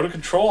 it's out of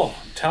control.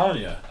 I'm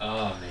telling you.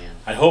 Oh, man.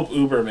 I hope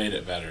Uber made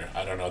it better.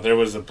 I don't know. There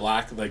was the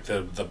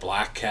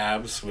black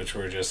cabs, which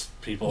were just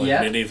people in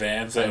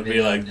minivans that would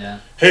be like,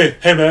 hey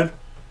man,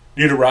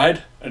 need a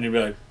ride? And you'd be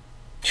like,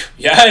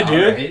 yeah, I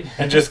do. Right.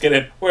 And just get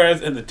in.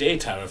 Whereas in the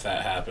daytime, if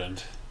that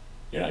happened,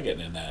 you're not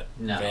getting in that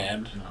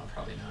van. No,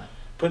 probably not.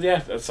 But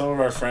yeah, some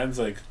of our friends,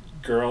 like,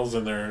 girls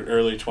in their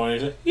early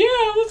 20s, like,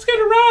 yeah, let's get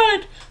a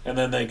ride, and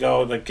then they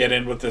go get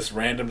in with this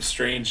random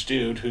strange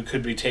dude who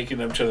could be taking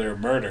them to their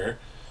murder,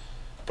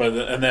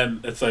 and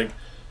then it's like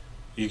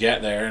you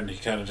get there and he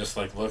kind of just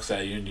like looks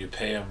at you and you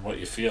pay him what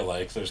you feel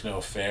like. There's no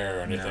fare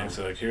or anything.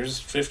 So like, here's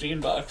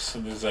 $15,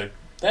 and he's like,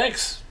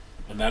 thanks,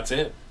 and that's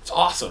it. It's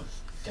awesome.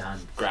 Done.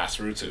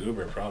 Grassroots at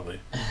Uber probably.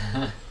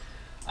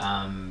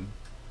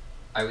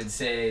 I would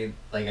say,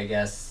 like, I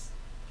guess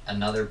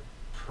another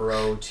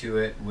pro to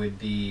it would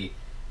be,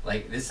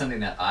 like, this is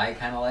something that I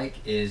kind of like,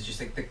 is just,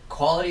 like, the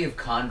quality of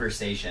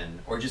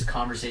conversation, or just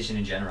conversation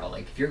in general.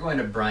 Like, if you're going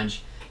to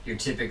brunch, you're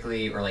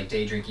typically, or, like,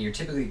 day drinking, you're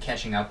typically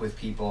catching up with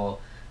people.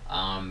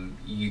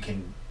 You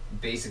can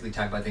basically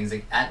talk about things.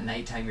 Like, at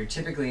nighttime, you're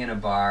typically in a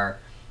bar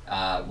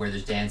where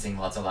there's dancing,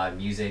 lots of loud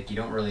music. You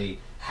don't really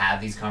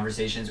have these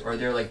conversations, or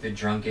they're, like, the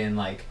drunken,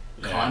 like,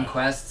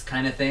 conquests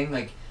kind of thing,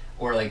 like,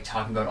 or, like,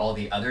 talking about all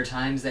the other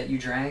times that you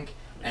drank,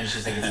 and it's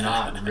just, like, it's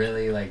not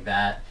really, like,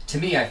 that. To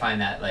me, I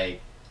find that,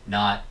 like,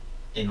 not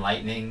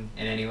enlightening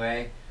in any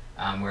way,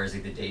 whereas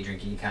like the day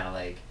drinking, kind of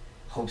like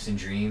hopes and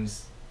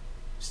dreams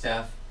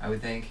stuff, I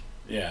would think.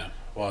 Yeah,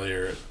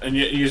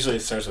 usually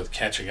it starts with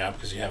catching up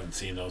because you haven't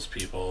seen those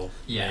people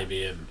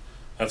maybe, and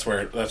that's where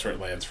it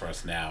lands for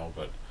us now.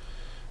 But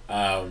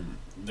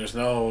there's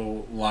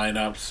no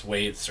lineups,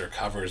 waits, or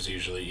covers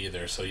usually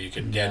either, so you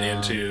can get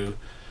into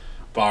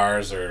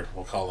bars, or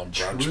we'll call them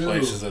brunch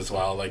places as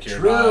well. Like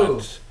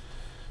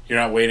You're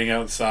not waiting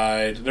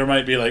outside. There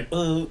might be like,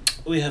 oh,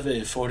 we have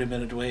a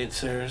 40-minute wait,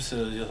 sir,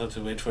 so you'll have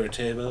to wait for a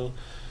table.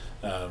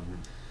 Then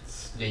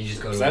you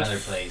just go to another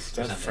place.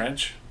 Is that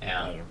French?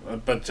 Yeah.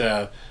 But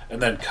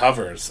and then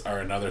covers are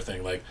another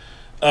thing. Like,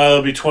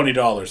 it'll be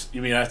 $20.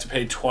 You mean I have to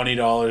pay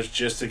 $20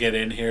 just to get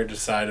in here,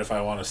 decide if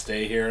I want to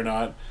stay here or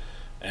not?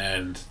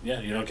 And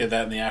yeah, you don't get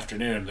that in the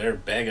afternoon. They're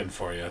begging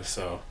for you.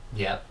 So.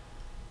 Yep.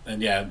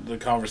 And yeah, the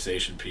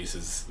conversation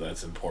piece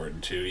that's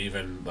important too.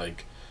 Even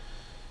like,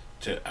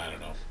 I don't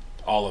know.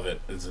 All of it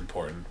is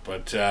important,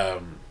 but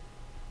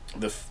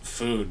the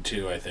food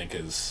too, I think,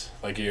 is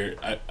like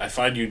I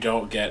find you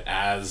don't get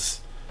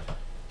as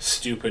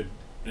stupid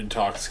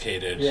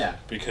intoxicated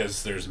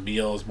because there's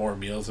more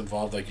meals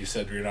involved. Like you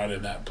said, you're not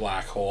in that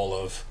black hole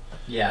of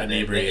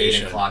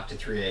inebriation. The 8 o'clock to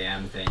 3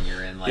 a.m. thing.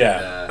 You're in like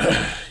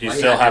you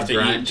still have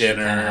to eat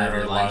dinner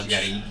or lunch. You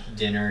gotta eat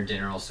dinner.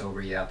 Dinner will sober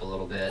you up a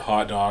little bit.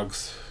 Hot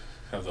dogs.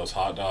 Have those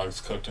hot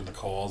dogs cooked in the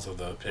coals of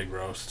the pig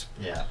roast.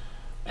 Yeah.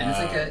 And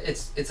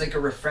it's like a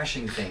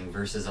refreshing thing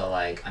versus a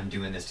like, I'm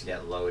doing this to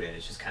get loaded.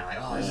 It's just kind of like,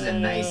 oh, this is a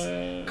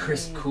nice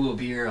crisp cool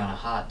beer on a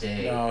hot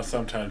day. No,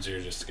 sometimes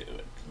you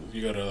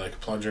go to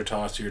like plunger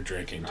toss, you're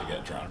drinking to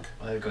get drunk.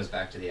 Well, it goes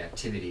back to the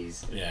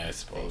activities. Yeah, I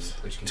suppose.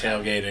 Which can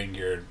tailgating,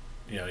 you're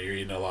you're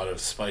eating a lot of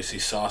spicy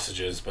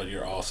sausages, but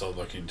you're also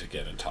looking to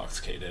get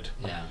intoxicated.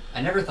 Yeah.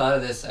 I never thought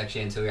of this,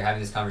 actually, until we were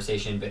having this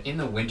conversation, but in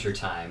the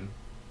wintertime,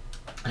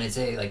 and I'd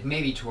say, like,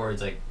 maybe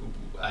towards, like,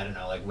 I don't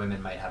know, like,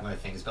 women might have other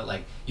things, but,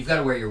 like, you've got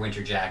to wear your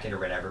winter jacket or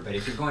whatever, but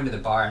if you're going to the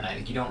bar at night,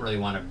 like, you don't really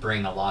want to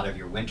bring a lot of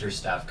your winter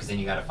stuff, because then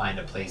you got to find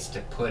a place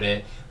to put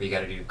it, or you got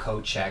to do a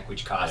coat check,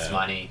 which costs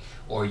money,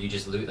 or you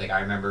just loot. Like,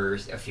 I remember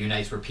a few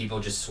nights where people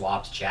just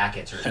swapped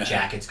jackets, or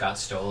jackets got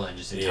stolen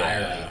just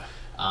entirely.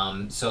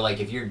 So,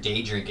 like, if you're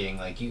day drinking,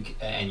 like,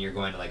 and you're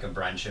going to, like, a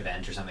brunch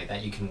event or something like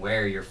that, you can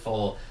wear your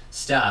full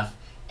stuff,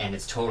 and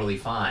it's totally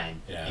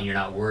fine, and you're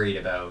not worried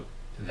about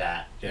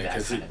that kind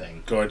of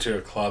thing. Going to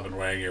a club and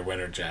wearing your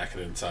winter jacket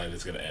inside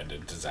is going to end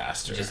in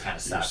disaster. It just kind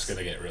of sucks. You're just going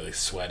to get really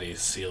sweaty,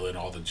 sealing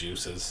all the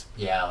juices.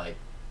 Yeah, like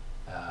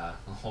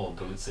whole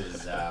Boots'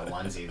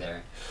 onesie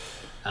there.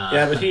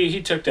 Yeah, but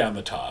he took down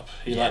the top.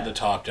 He let the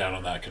top down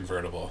on that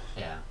convertible.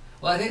 Yeah.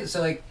 Well, I think so.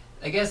 Like,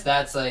 I guess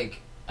that's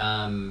like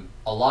a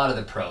lot of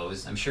the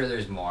pros. I'm sure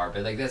there's more,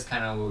 but like that's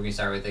kind of what we're gonna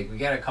start with. Like, we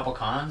got a couple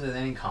cons. Are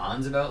there any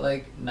cons about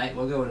like night?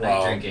 We'll go with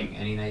night drinking.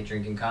 Any night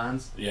drinking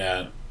cons?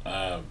 Yeah,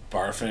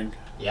 barfing.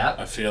 Yeah.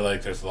 I feel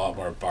like there's a lot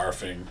more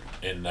barfing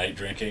in night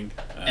drinking.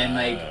 And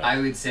like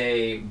I would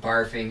say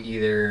barfing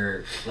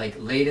either like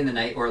late in the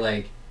night or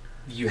like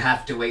you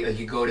have to wait, like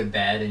you go to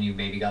bed and you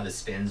maybe got the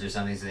spins or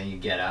something, so then you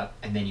get up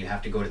and then you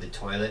have to go to the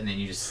toilet and then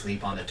you just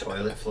sleep on the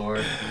toilet floor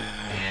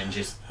and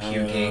just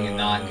puking and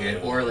not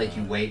good. Or like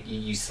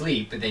you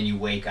sleep but then you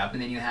wake up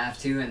and then you have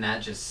to, and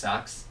that just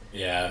sucks.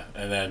 Yeah,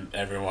 and then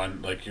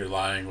everyone, like, you're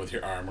lying with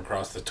your arm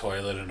across the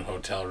toilet in a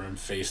hotel room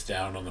face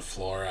down on the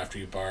floor after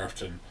you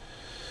barfed, and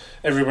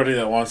everybody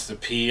that wants to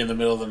pee in the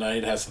middle of the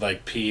night has to,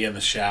 like, pee in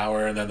the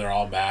shower, and then they're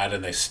all mad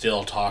and they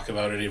still talk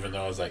about it even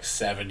though it was like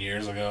 7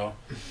 years ago.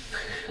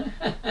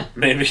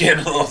 Maybe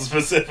getting a little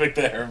specific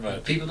there,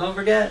 but people don't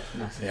forget.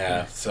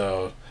 Yeah,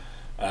 so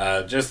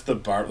just the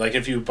barf, like,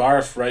 if you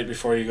barf right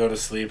before you go to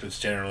sleep, it's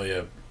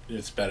generally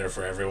it's better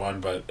for everyone,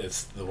 but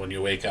it's when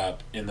you wake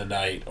up in the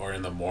night or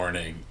in the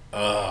morning,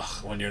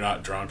 when you're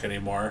not drunk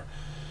anymore,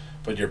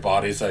 but your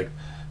body's like,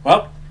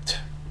 well,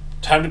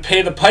 time to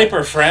pay the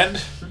piper, friend.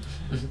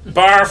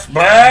 Barf,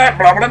 blah,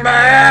 blah, blah,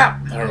 blah.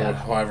 Or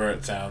however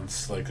it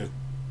sounds, like a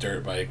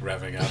dirt bike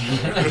revving up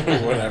or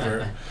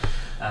whatever.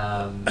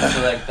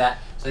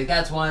 So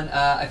that's one.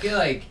 I feel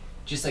like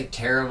just like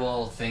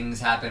terrible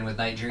things happen with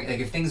night drinking.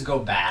 Like if things go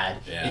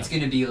bad, it's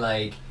gonna be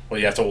like, well,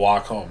 you have to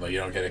walk home. Like, you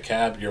don't get a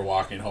cab. You're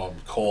walking home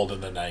cold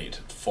in the night,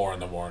 4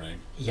 a.m.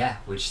 Yeah,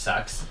 which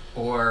sucks.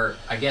 Or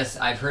I guess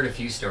I've heard a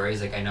few stories.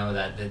 Like I know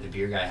that the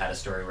beer guy had a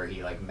story where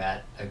he like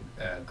met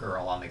a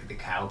girl on the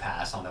cow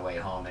pass on the way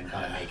home and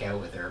kind of make out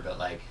with her. But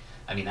like,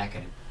 I mean, that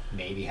could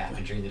maybe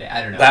happen during the day.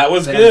 I don't know. That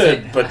was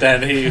good, but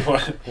then he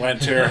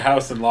went to her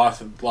house and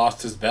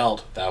lost his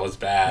belt. That was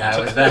bad.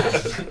 That was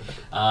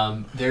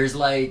bad. There's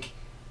like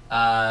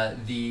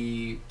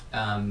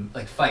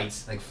like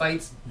fights. Like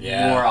fights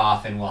more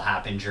often will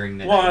happen during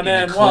the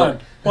night. One.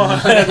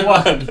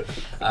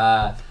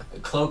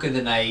 Cloak of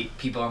the night,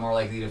 people are more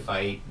likely to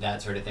fight,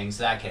 that sort of thing.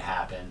 So that could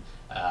happen.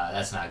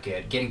 That's not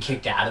good. Getting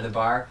kicked out of the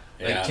bar.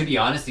 Like, to be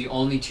honest, the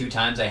only 2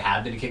 times I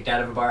have been kicked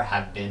out of a bar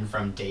have been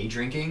from day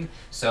drinking.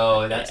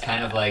 So that's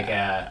kind of like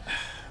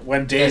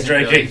when day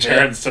drinking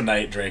turns to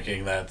night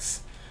drinking,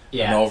 that's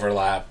an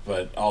overlap,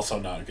 but also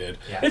not good.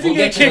 Yeah. If you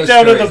get kicked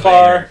out of the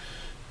bar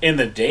in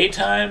the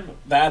daytime,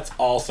 that's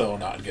also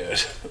not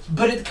good.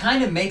 But it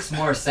kind of makes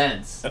more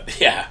sense.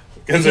 Yeah.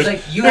 Because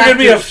like, you're going to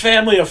be a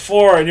family of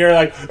 4 and you're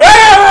like, I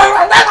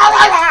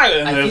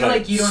feel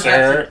like you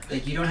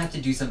don't have to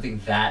do something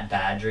that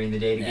bad during the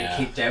day to get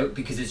kicked out,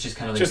 because it's just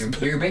kind of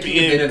like you're making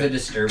a bit of a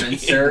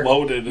disturbance, sir.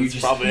 Loaded you is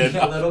just probably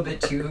a little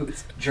bit too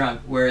drunk.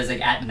 Whereas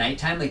like at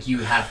nighttime, like you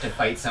have to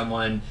fight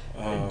someone,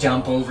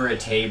 dump over a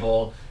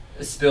table,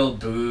 spill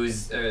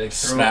booze, or like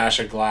smash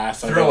a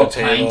glass, throw a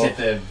pint at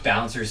the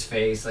bouncer's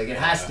face. Like it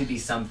has to be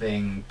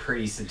something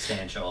pretty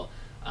substantial.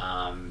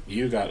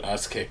 You got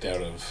us kicked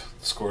out of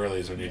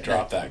Squirrelies when you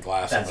dropped that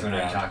glass on the ground.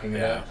 That's what I'm talking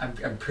about.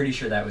 I'm pretty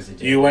sure that was a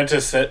day. You went to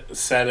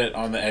set it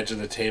on the edge of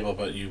the table,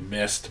 but you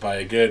missed by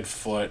a good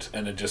foot,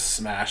 and it just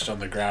smashed on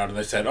the ground. And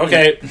they said,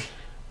 "Okay,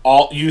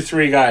 all you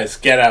 3 guys,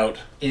 get out."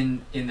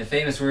 In the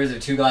famous words of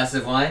 2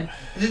 glasses of wine,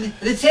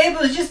 the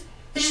table just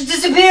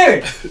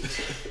disappeared.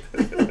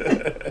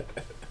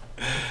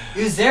 It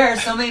was there.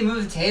 Somebody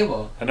moved the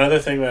table. Another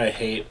thing that I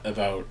hate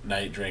about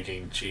night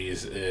drinking,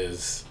 cheese,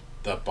 is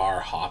the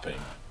bar hopping.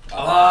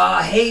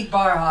 I hate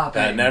bar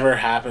hopping. That never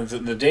happens.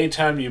 In the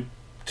daytime, you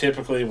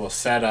typically will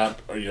set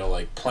up, or you'll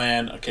like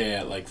plan, okay,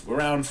 at like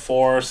around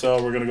 4 or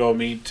so, we're going to go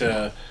meet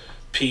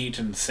Pete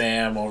and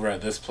Sam over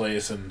at this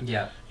place. And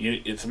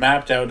it's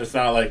mapped out. It's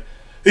not like,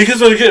 hey, let's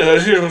go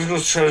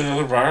try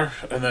another bar.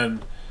 And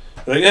then,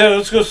 like, yeah,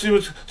 let's go see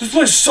this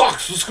place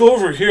sucks. Let's go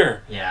over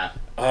here. Yeah.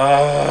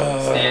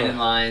 Stand in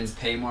lines,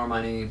 pay more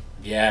money.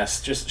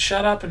 Yes, just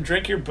shut up and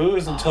drink your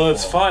booze until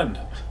it's fun.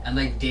 And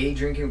like day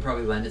drinking would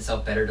probably lend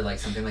itself better to like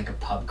something like a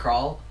pub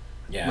crawl.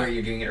 where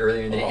you're doing it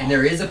earlier in the day. And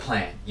there is a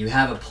plan. You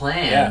have a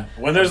plan. Yeah.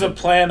 When there's a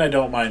plan, I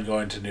don't mind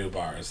going to new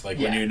bars. Like,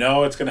 when you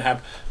know it's going to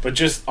happen. But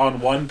just on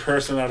one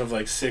person out of,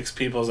 like, 6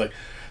 people is like,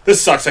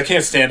 this sucks. I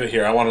can't stand it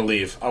here. I want to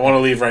leave. I want to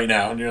leave right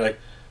now. And you're like,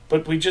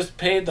 but we just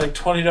paid, like,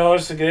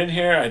 $20 to get in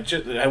here.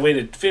 I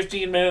waited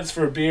 15 minutes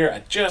for a beer.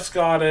 I just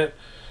got it.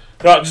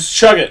 No, just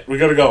chug it. We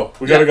got to go.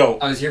 We got to go.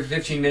 I was here for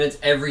 15 minutes.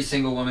 Every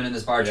single woman in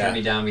this bar turned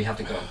me down. We have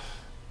to go.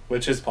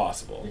 Which is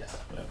possible. Yes.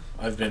 Yeah.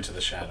 I've been to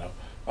the Shadow.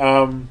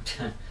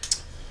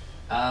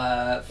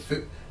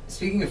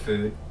 Speaking of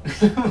food,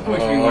 which we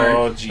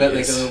weren't, but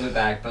like a little bit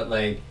back, but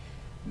like,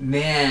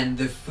 man,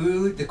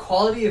 the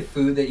quality of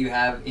food that you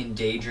have in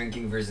day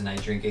drinking versus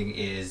night drinking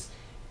is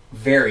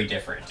very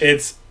different.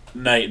 It's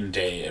night and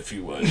day, if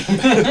you would.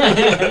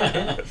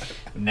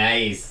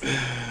 Nice.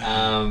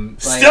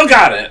 Still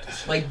got it.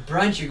 Like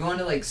brunch, you're going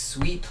to like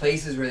sweet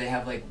places where they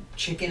have like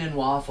chicken and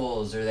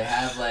waffles, or they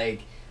have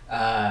like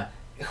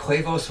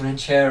huevos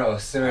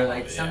rancheros, or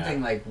like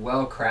something like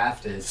well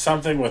crafted.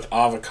 Something with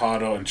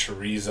avocado and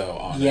chorizo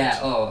on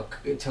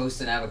it.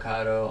 Toast and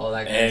avocado, all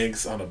that.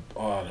 Eggs on a.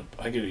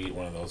 I could eat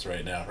one of those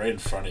right now, right in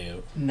front of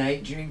you.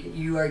 Night drink,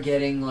 you are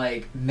getting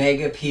like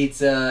mega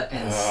pizza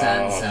and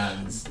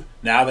Sansons.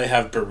 Now they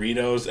have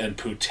burritos and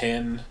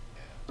poutine.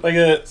 Like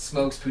a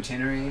Smoke's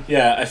Poutineery.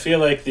 Yeah, I feel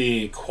like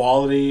the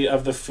quality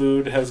of the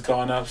food has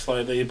gone up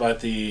slightly, but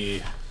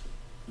the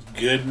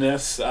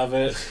goodness of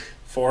it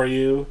for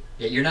you.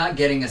 Yeah, you're not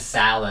getting a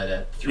salad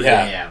at 3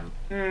 a.m.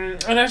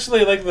 And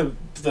actually, like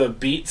the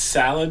beet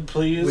salad,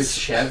 please. With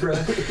chèvre.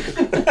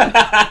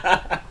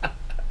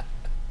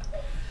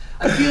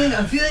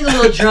 I'm feeling a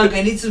little drunk.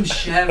 I need some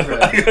chèvre.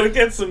 I gotta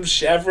get some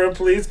chèvre,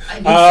 please. I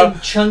need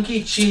some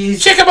chunky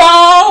cheese. Chicken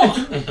ball.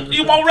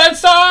 You want red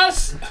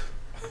sauce?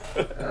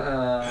 Man.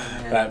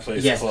 That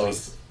place yes,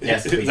 closed. Please.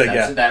 Yes, please.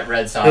 That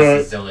red sauce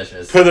is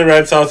delicious. Put the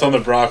red sauce on the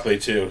broccoli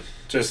too.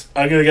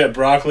 I'm gonna get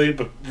broccoli,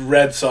 but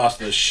red sauce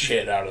the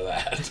shit out of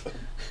that.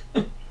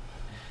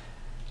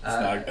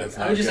 I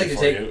would just like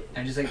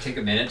to take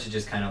a minute to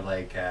just kind of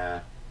like,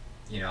 have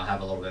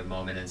a little bit of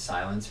moment in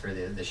silence for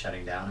the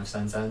shutting down of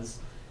Sansons.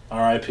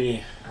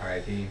 R.I.P.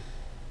 R.I.P.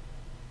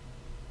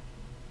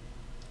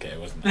 Okay, it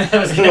wasn't that.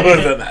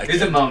 It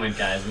was a moment,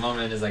 guys. A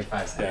moment is like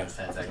 5 seconds,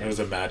 10 seconds. It was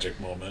a magic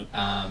moment.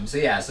 So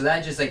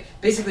that just like,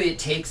 basically it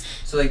takes,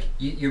 so like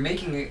you're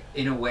making,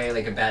 in a way,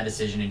 like a bad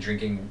decision and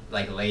drinking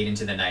like late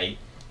into the night.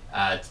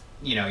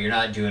 You're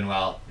not doing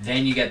well.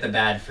 Then you get the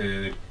bad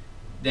food.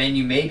 Then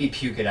you maybe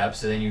puke it up,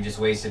 so then you just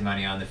wasted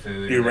money on the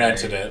food. You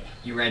rented it.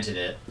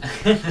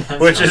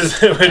 Which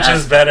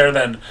is better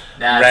than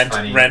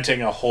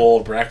renting a whole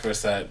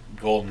breakfast at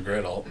Golden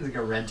Griddle. It's like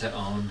a rent to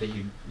own, but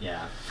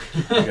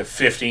like a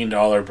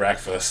 $15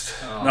 breakfast.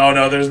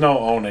 No, there's no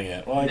owning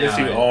it. Well, I guess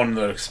you own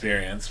the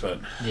experience, but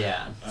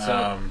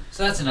so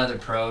that's another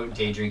pro.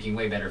 Day drinking,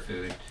 way better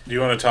food. Do you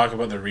want to talk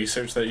about the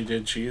research that you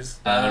did, Cheese?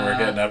 Now that we're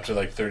getting up to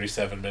like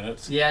 37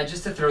 minutes. Yeah,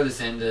 just to throw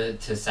this in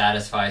to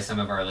satisfy some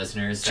of our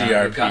listeners.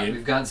 GRP.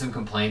 We've gotten some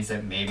complaints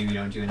that maybe we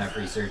don't do enough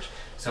research.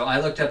 So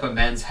I looked up a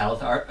Men's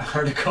Health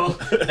article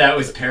that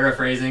was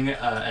paraphrasing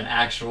an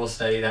actual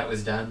study that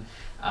was done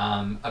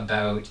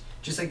about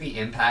just like the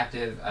impact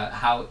of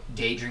how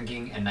day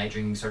drinking and night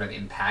drinking sort of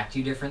impact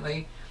you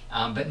differently,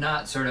 but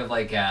not sort of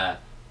like in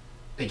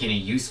a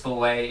useful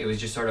way. It was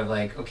just sort of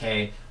like,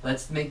 okay,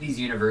 let's make these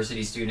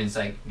university students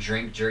like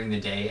drink during the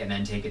day and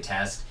then take a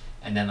test,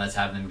 and then let's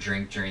have them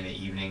drink during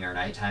the evening or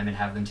nighttime and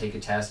have them take a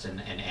test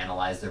and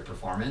analyze their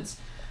performance.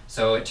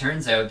 So it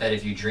turns out that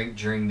if you drink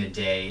during the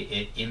day,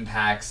 it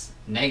impacts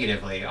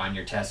negatively on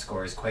your test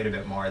scores quite a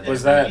bit more than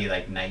it would be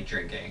like night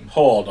drinking.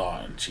 Hold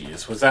on,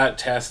 geez. Was that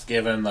test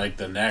given like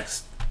the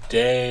next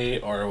day,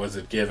 or was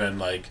it given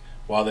like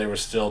while they were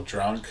still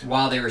drunk?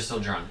 While they were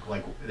still drunk.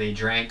 Like they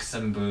drank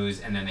some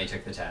booze and then they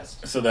took the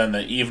test. So then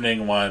the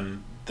evening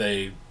one,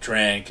 they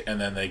drank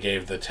and then they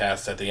gave the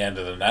test at the end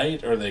of the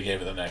night, or they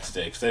gave it the next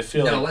day? Because I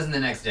feel it wasn't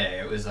the next day.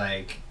 It was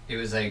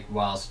like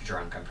whilst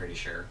drunk, I'm pretty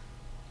sure.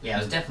 Yeah,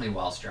 it was definitely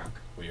whilst drunk.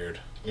 Weird.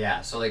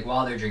 Yeah, so like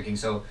while they're drinking,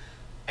 so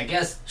I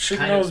guess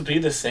shouldn't those be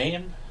the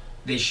same?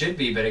 They should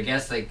be, but I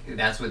guess like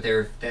that's what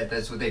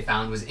they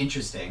found was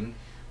interesting,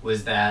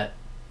 was that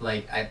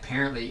like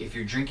apparently if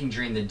you're drinking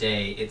during the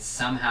day, it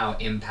somehow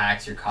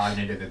impacts your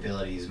cognitive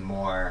abilities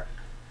more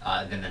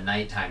than the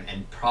nighttime,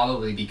 and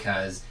probably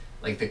because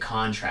like the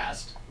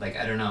contrast. Like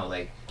I don't know,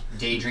 like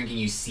day drinking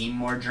you seem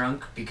more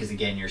drunk because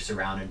again you're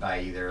surrounded by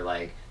either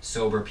like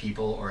sober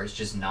people or it's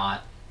just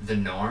not the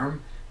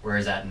norm.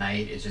 Whereas at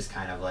night, it's just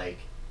kind of like,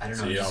 I don't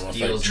know, it just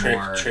feels like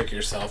more... trick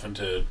yourself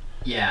into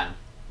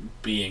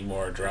being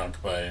more drunk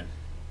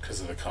because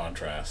of the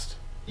contrast.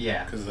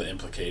 Yeah. Because of the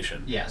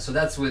implication. Yeah, so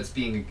that's what's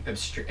being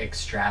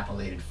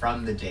extrapolated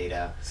from the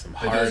data. Some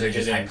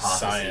hard-hitting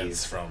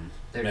science from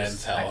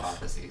Men's Health.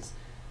 Hypotheses.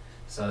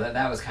 So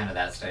that was kind of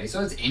that study. So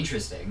it's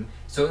interesting.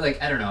 So,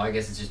 like, I don't know, I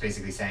guess it's just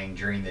basically saying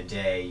during the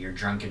day, your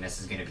drunkenness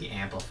is going to be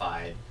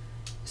amplified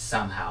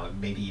somehow,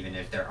 maybe even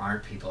if there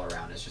aren't people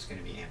around, it's just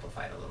going to be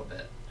amplified a little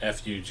bit.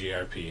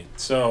 FUGRP.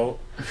 So,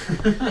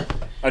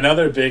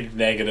 another big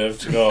negative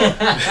to go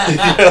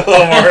a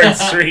little more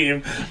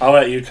extreme. I'll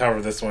let you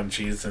cover this one,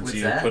 Cheese, since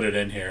you put it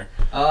in here.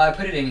 Oh, I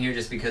put it in here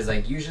just because,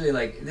 like, usually,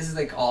 like, this is,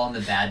 like, all in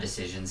the bad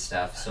decision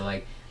stuff. So,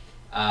 like,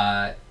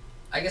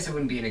 I guess it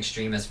wouldn't be an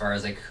extreme as far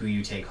as, like, who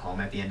you take home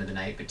at the end of the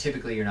night, but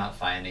typically you're not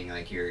finding,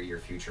 like, your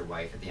future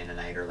wife at the end of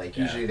the night, or, like,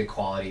 usually the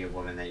quality of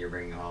woman that you're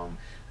bringing home,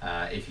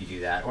 if you do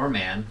that, or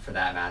man, for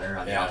that matter,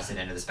 on the opposite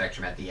end of the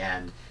spectrum at the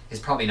end, is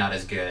probably not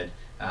as good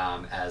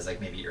as, like,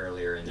 maybe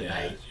earlier in the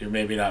night. You're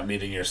maybe not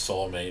meeting your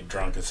soulmate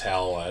drunk as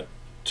hell at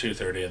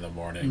 2:30 in the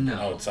morning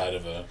outside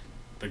of a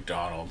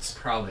McDonald's.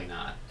 Probably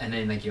not. And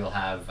then, like, you'll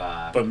have...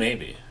 but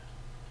maybe.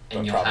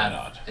 And you'll have,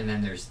 not. And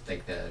then there's,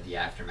 like, the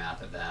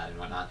aftermath of that and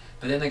whatnot.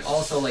 But then, like,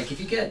 also, like, if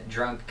you get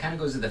drunk, kind of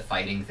goes to the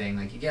fighting thing.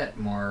 Like, you get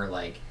more,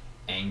 like,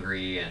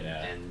 angry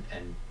and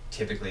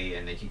typically,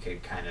 and, like, you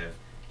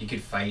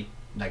could fight,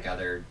 like,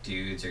 other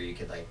dudes, or you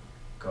could, like,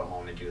 go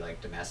home and do,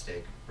 like,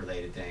 domestic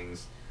related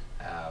things.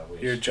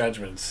 Your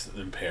judgment's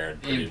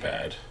impaired pretty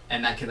bad.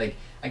 And that could, like,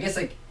 I guess,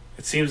 like...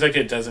 It seems like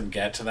it doesn't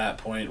get to that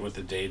point with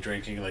the day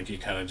drinking. Like, you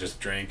kind of just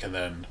drink and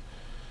then...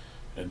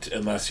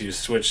 unless you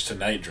switch to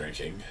night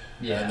drinking.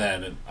 Yeah. And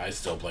then I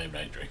still blame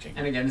night drinking.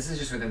 And again, this is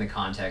just within the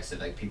context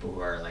of, like, people who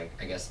are, like,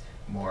 I guess,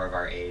 more of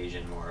our age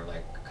and more of,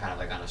 like, kind of,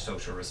 like, on a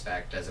social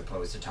respect, as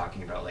opposed to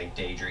talking about, like,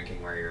 day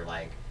drinking where you're,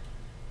 like,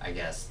 I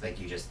guess, like,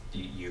 you're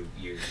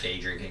day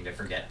drinking to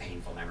forget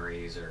painful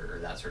memories or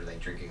that sort of,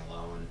 like, drinking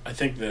alone. I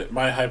think that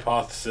my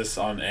hypothesis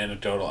on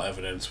anecdotal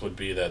evidence would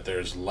be that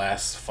there's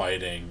less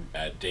fighting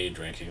at day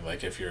drinking.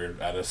 Like, if you're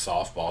at a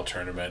softball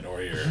tournament,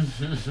 or you're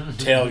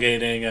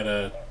tailgating at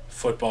a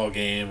football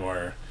game,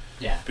 or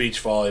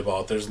beach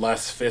volleyball, there's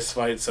less fist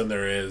fights than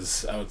there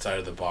is outside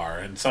of the bar.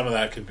 And some of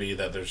that could be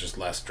that there's just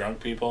less drunk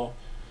people.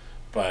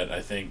 But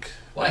I think...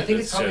 Well, I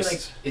think it's probably,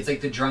 like, it's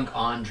like the drunk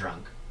on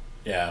drunk.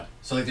 Yeah.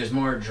 So, like, there's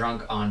more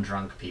drunk on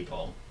drunk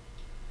people.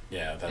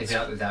 Yeah, that's...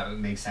 If that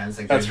makes sense.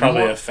 Like, that's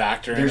probably a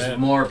factor in it. There's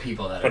more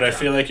people that But I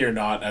feel like you're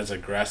not as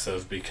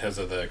aggressive because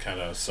of the kind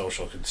of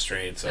social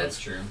constraints. That's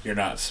true. You're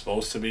not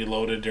supposed to be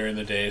loaded during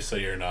the day, so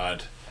you're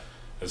not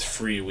as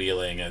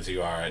freewheeling as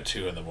you are at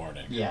 2 a.m.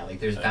 Yeah, like,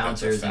 there's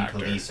bouncers and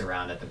police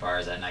around at the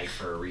bars at night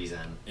for a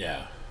reason.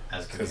 Yeah.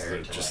 As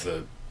compared to, just,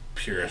 like,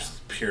 the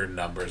pure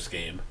numbers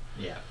game.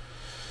 Yeah.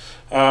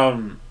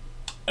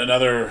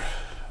 Another...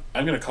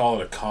 I'm going to call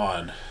it a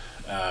con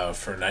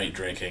for night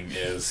drinking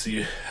is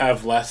you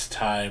have less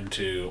time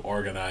to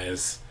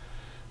organize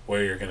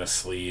where you're going to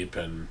sleep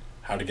and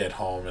how to get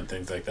home and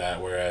things like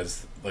that.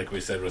 Whereas, like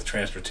we said, with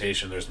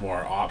transportation, there's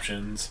more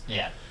options.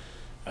 Yeah.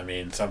 I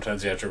mean,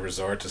 sometimes you have to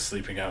resort to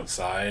sleeping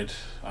outside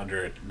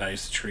under a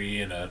nice tree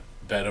in a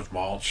bed of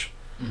mulch.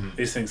 Mm-hmm.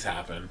 These things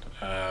happen.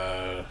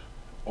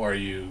 Or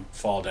you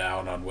fall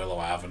down on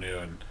Willow Avenue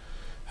and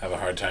have a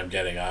hard time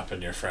getting up,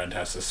 and your friend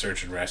has to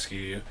search and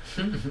rescue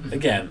you.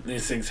 Again,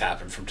 these things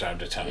happen from time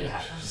to time. It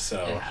happens.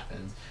 So it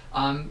happens.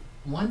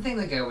 One thing,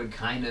 like, I would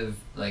kind of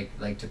like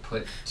to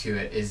put to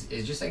it is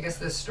just, I guess,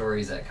 the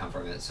stories that come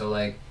from it. So,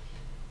 like,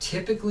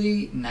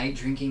 typically night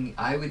drinking,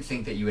 I would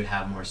think that you would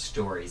have more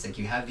stories. Like,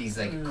 you have these,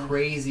 like,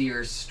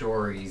 crazier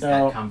stories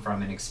that come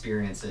from and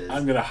experiences.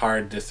 I'm gonna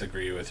hard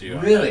disagree with you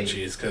on really? That,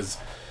 Cheese, because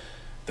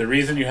the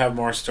reason you have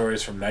more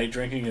stories from night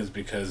drinking is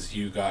because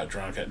you got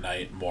drunk at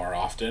night more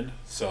often.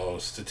 So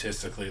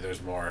statistically,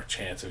 there's more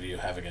chance of you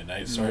having a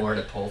night story. More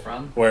to pull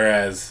from.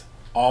 Whereas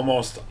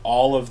almost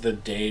all of the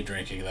day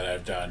drinking that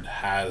I've done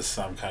has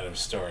some kind of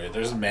story.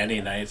 There's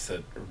many nights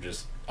that are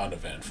just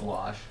uneventful.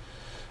 Wash.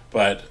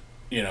 But,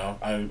 you know,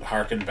 I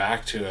harken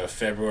back to a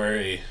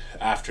February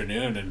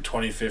afternoon in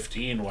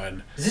 2015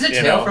 when... Is this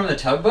a tale from the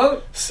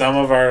tugboat? Some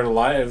of our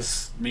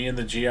lives, me and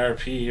the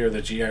GRP, or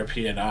the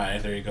GRP and I,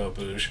 there you go,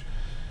 Boosh,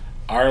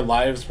 our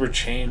lives were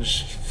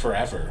changed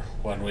forever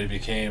when we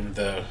became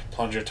the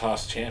plunger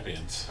toss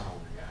champions. Oh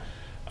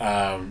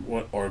my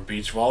god. Or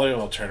beach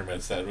volleyball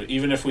tournaments that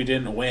even if we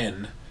didn't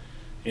win,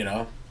 you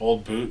know,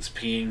 old boots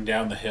peeing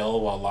down the hill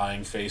while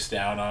lying face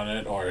down on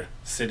it, or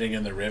sitting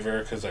in the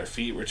river because our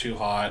feet were too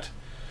hot.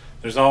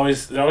 There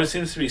always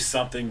seems to be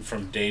something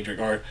from day drink.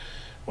 Or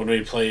when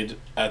we played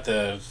at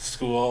the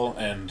school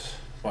and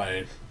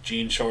my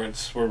jean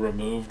shorts were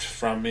removed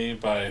from me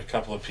by a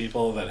couple of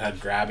people that had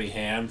grabby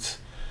hands.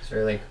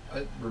 So like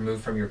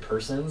removed from your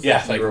persons?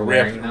 Yeah, like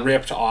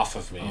ripped off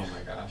of me. Oh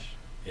my gosh.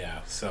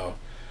 Yeah, so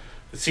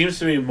it seems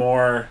to be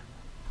more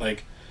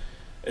like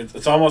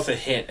it's almost a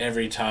hit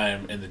every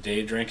time in the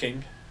day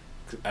drinking.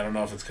 I don't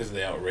know if it's because of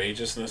the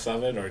outrageousness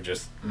of it or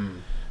just...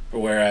 But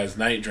whereas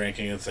night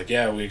drinking, it's like,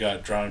 yeah, we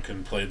got drunk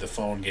and played the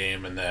phone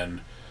game and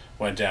then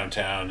went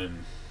downtown and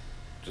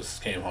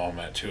just came home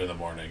at 2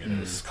 a.m. and it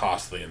was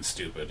costly and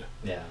stupid.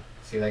 Yeah.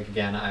 See, like,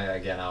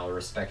 I'll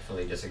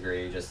respectfully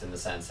disagree, just in the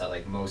sense that,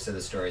 like, most of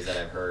the stories that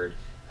I've heard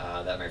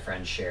that my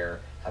friends share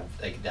have,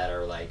 like, that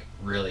are, like,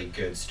 really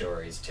good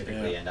stories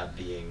typically end up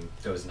being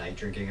those night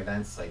drinking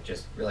events. Like,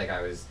 just, like,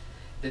 I was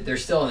they're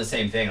still in the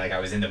same thing. Like I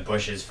was in the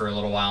bushes for a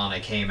little while and I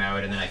came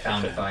out and then I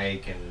found a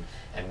bike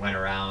and went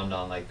around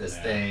on like this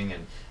thing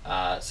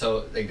and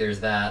so like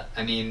there's that.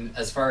 I mean,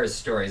 as far as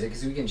stories,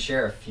 because we can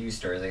share a few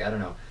stories. Like I don't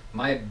know,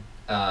 my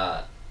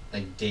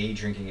like day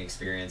drinking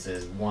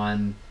experiences.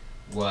 One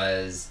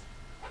was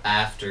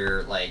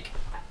after like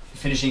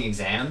finishing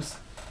exams,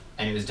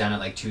 and it was done at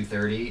like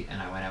 2:30,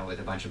 and I went out with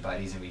a bunch of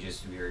buddies and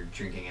we were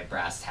drinking at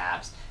Brass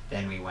Taps.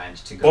 Then we went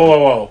to go.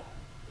 Whoa.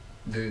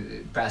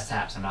 The Brass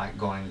Taps. I'm not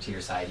going to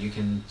your side. You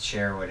can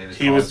share what it was.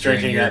 He called was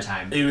drinking your at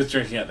time. He was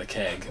drinking at the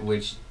Keg,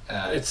 which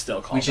it's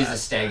still called. Which is a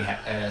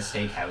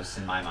steakhouse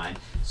in my mind.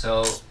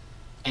 So,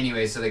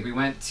 anyway, so like we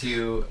went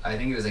to, I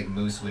think it was like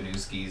Moose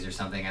Winooski's or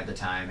something at the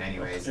time.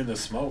 Anyways, in the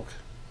smoke.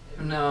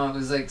 No, it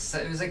was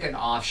like an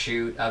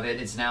offshoot of it.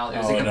 It was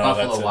like a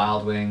Buffalo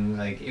Wild Wing.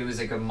 Like it was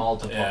like a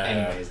multiple. Yeah.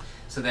 Anyways.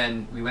 So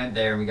then we went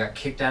there and we got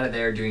kicked out of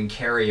there doing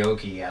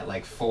karaoke at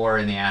like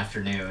 4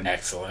 p.m.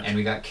 Excellent. And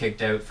we got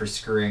kicked out for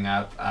screwing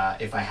up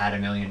If I Had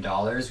 $1 Million.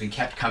 We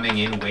kept coming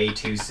in way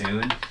too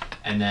soon.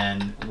 And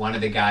then one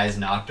of the guys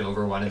knocked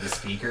over one of the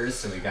speakers,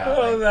 so we got.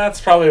 Oh, that's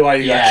probably why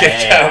you got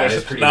kicked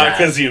out. Not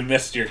because you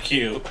missed your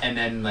cue. And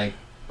then like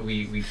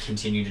we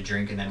continued to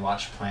drink and then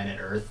watch Planet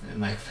Earth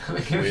and like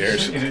weird.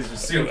 It was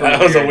super.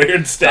 That was a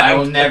weird step. I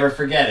will never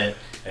forget it.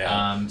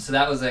 Yeah. So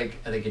that was like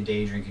a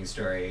day drinking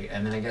story,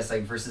 and then I guess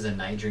like versus a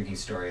night drinking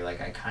story,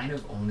 like I kind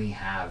of only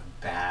have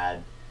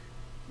bad.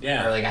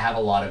 Yeah. Or like I have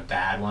a lot of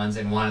bad ones,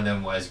 and one of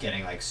them was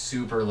getting like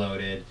super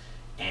loaded,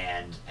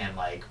 and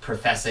like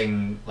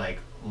professing like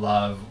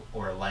love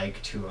or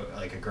like to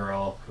like a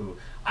girl who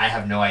I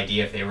have no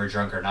idea if they were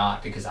drunk or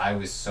not because I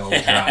was so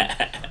drunk,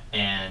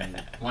 and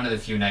one of the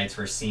few nights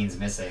where scenes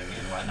missing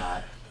and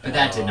whatnot. But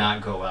that did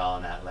not go well,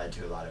 and that led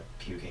to a lot of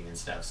puking and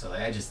stuff. So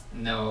like I just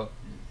no.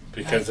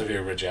 Because of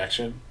your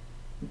rejection?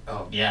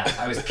 Oh yeah,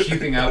 I was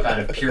puking up out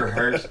of pure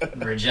hurt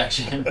and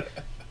rejection.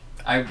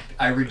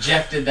 I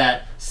rejected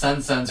that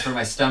Suns for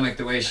my stomach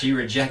the way she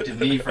rejected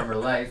me from her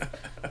life.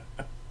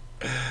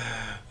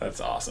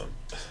 That's awesome.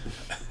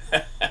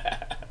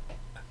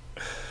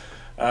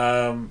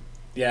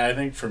 Yeah, I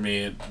think for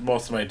me,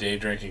 most of my day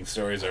drinking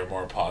stories are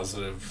more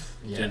positive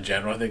in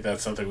general. I think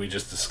that's something we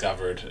just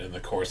discovered in the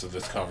course of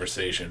this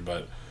conversation.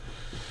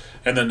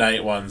 And the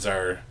night ones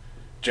are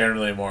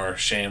generally more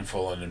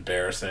shameful and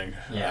embarrassing.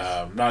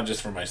 Yes. Not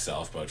just for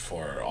myself, but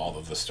for all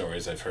of the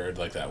stories I've heard,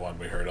 like that one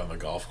we heard on the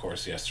golf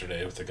course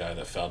yesterday with the guy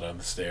that fell down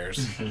the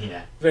stairs.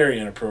 Yeah. Very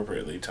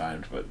inappropriately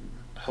timed, but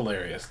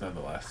hilarious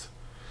nonetheless.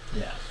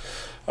 Yeah.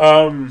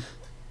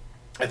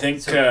 I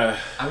think so,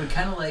 I would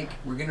kind of like,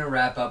 we're gonna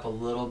wrap up a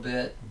little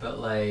bit, but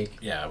like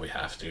yeah, we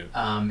have to.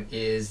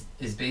 Is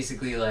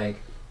basically like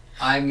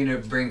I'm gonna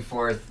bring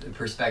forth the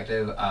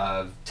perspective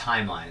of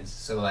timelines.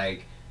 So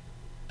like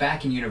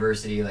back in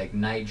university, like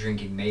night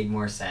drinking made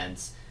more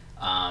sense.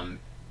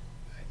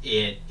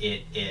 It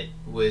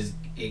was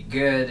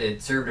good.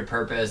 It served a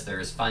purpose. There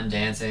was fun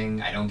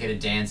dancing. I don't get to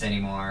dance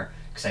anymore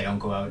because I don't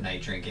go out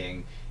night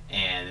drinking,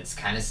 and it's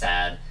kind of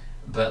sad.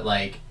 But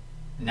like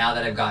now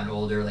that I've gotten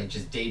older, like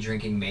just day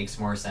drinking makes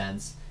more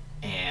sense,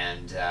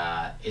 and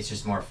it's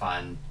just more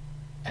fun,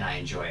 and I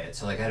enjoy it.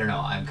 So like I don't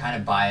know. I'm kind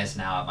of biased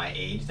now at my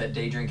age that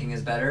day drinking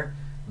is better,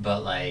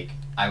 but like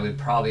I would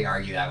probably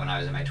argue that when I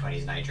was in my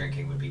 20s, night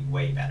drinking would be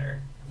way better.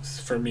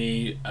 For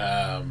me,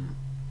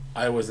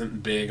 I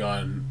wasn't big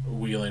on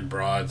wheeling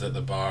broads at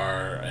the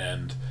bar,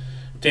 and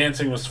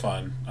dancing was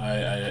fun.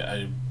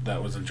 I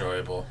that was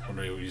enjoyable when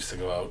we used to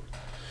go out.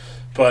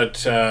 But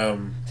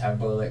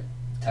Tugboat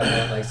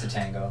likes to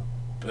tango.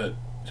 But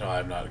no,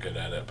 I'm not good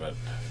at it. But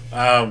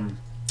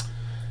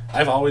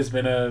I've always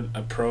been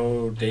a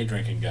pro day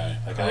drinking guy.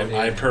 Like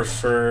I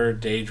prefer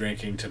day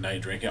drinking to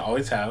night drinking. I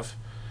always have.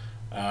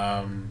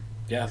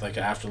 Yeah, like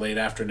after late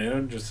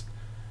afternoon, just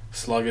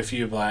slug a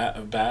few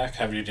back,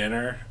 have your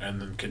dinner,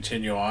 and then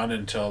continue on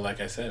until,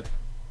 like I said,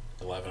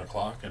 11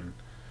 o'clock, and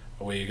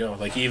away you go.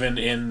 Like even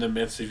in the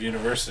midst of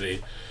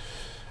university,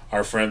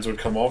 our friends would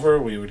come over,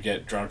 we would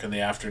get drunk in the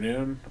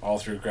afternoon, all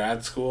through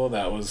grad school.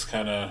 That was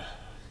kind of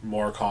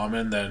more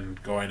common than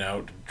going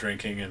out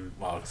drinking, and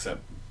well,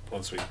 except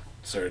once we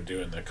started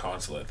doing the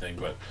consulate thing.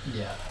 But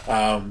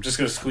yeah, just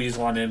gonna squeeze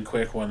one in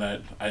quick, one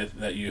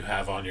that you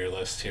have on your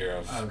list here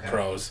of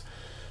pros.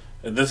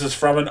 And this is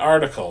from an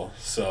article,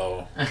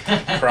 so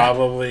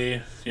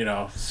probably,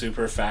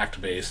 super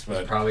fact-based.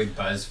 But it's probably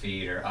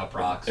BuzzFeed or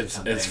UpRocks or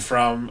something. It's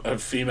from a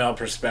female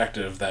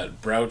perspective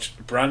that brunch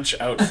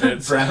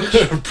outfits...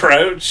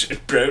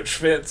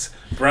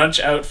 brunch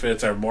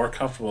outfits are more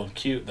comfortable and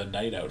cute than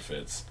night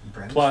outfits.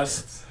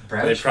 Plus,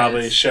 they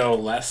probably show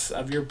less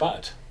of your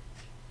butt.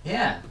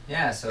 Yeah.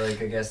 So,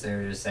 like, I guess they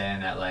were just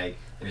saying that, like,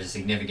 there's a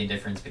significant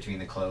difference between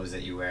the clothes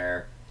that you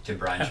wear to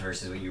brunch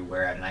versus what you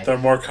wear at night. They're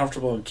more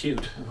comfortable and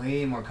cute.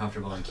 Way more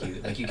comfortable and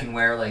cute. Like you can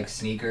wear like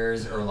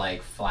sneakers or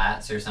like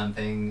flats or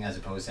something, as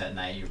opposed to at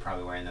night you're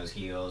probably wearing those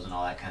heels and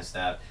all that kind of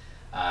stuff.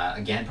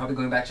 Again, probably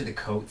going back to the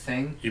coat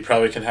thing. You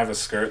probably can have a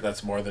skirt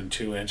that's more than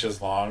 2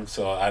 inches long,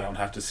 so I don't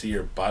have to see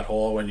your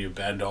butthole when you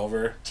bend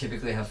over.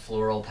 Typically have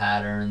floral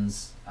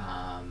patterns.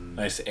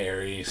 Nice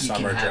airy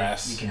summer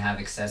dress. You can have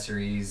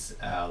accessories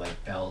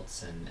like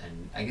belts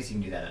and I guess you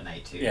can do that at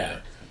night too. Yeah.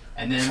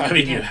 And then I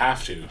mean, you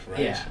have to, right?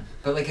 Yeah,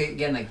 but like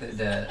again, like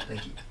the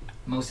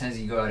most times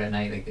you go out at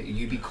night, like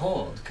you'd be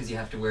cold because you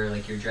have to wear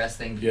like your dress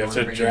thing. You have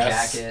to bring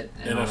dress a jacket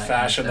in a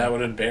fashion that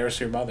would embarrass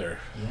your mother.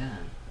 Yeah.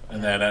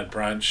 And then at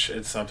brunch,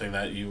 it's something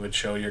that you would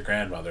show your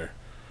grandmother.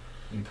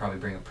 You'd probably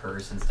bring a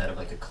purse instead of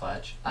like a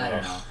clutch. I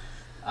don't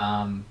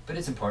know. But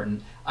it's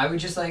important. I would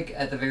just like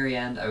at the very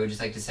end, I would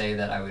just like to say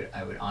that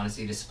I would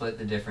honestly just split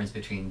the difference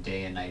between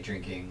day and night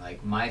drinking.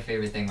 Like my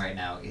favorite thing right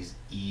now is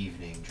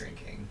evening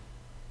drinking.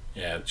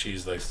 Yeah,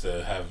 Cheese likes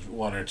to have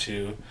one or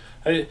two.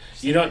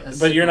 You don't,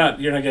 but you're not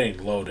getting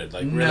loaded.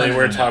 Like really,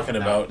 we're talking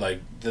about like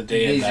the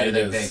day and night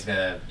is.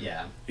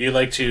 Yeah. You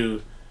like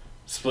to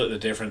split the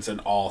difference in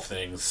all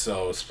things.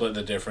 So split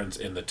the difference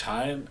in the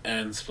time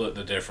and split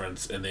the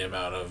difference in the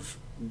amount of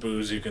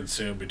booze you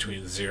consume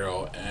between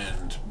 0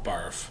 and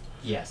barf.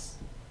 Yes.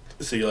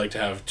 So you like to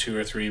have 2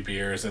 or 3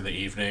 beers in the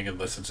evening and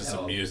listen to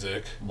some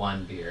music?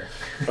 1 beer.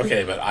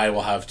 Okay, but I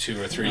will have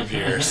 2 or 3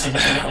 beers.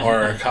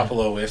 Or a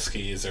couple of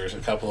whiskeys or a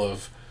couple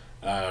of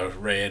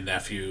Ray and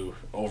Nephew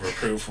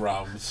overproof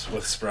rums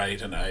with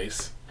Sprite and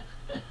ice.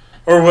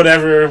 Or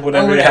whatever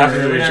you happen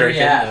to be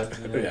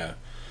drinking. Yeah.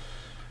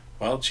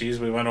 Well,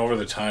 Cheese, we went over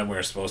the time we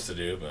were supposed to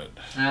do, but...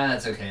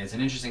 That's okay. It's an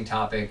interesting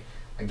topic.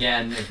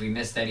 Again, if we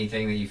missed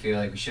anything that you feel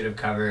like we should have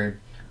covered...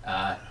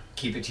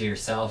 keep it to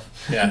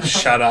yourself. Yeah,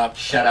 shut up.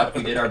 Shut up.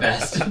 We did our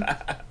best.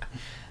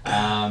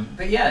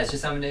 But yeah, it's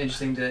just something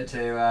interesting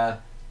to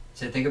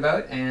think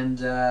about, and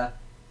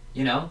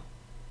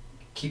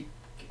keep.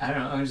 I don't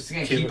know. I'm just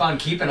gonna keep on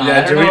keeping on.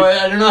 I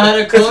don't know how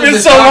to close. It's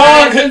been so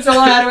long. It's been so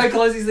long. How do I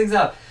close these things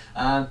up?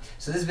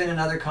 So this has been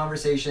another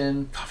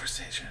conversation.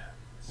 Conversation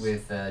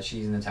With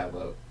Cheese in the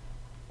Tugboat.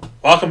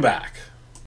 Welcome back.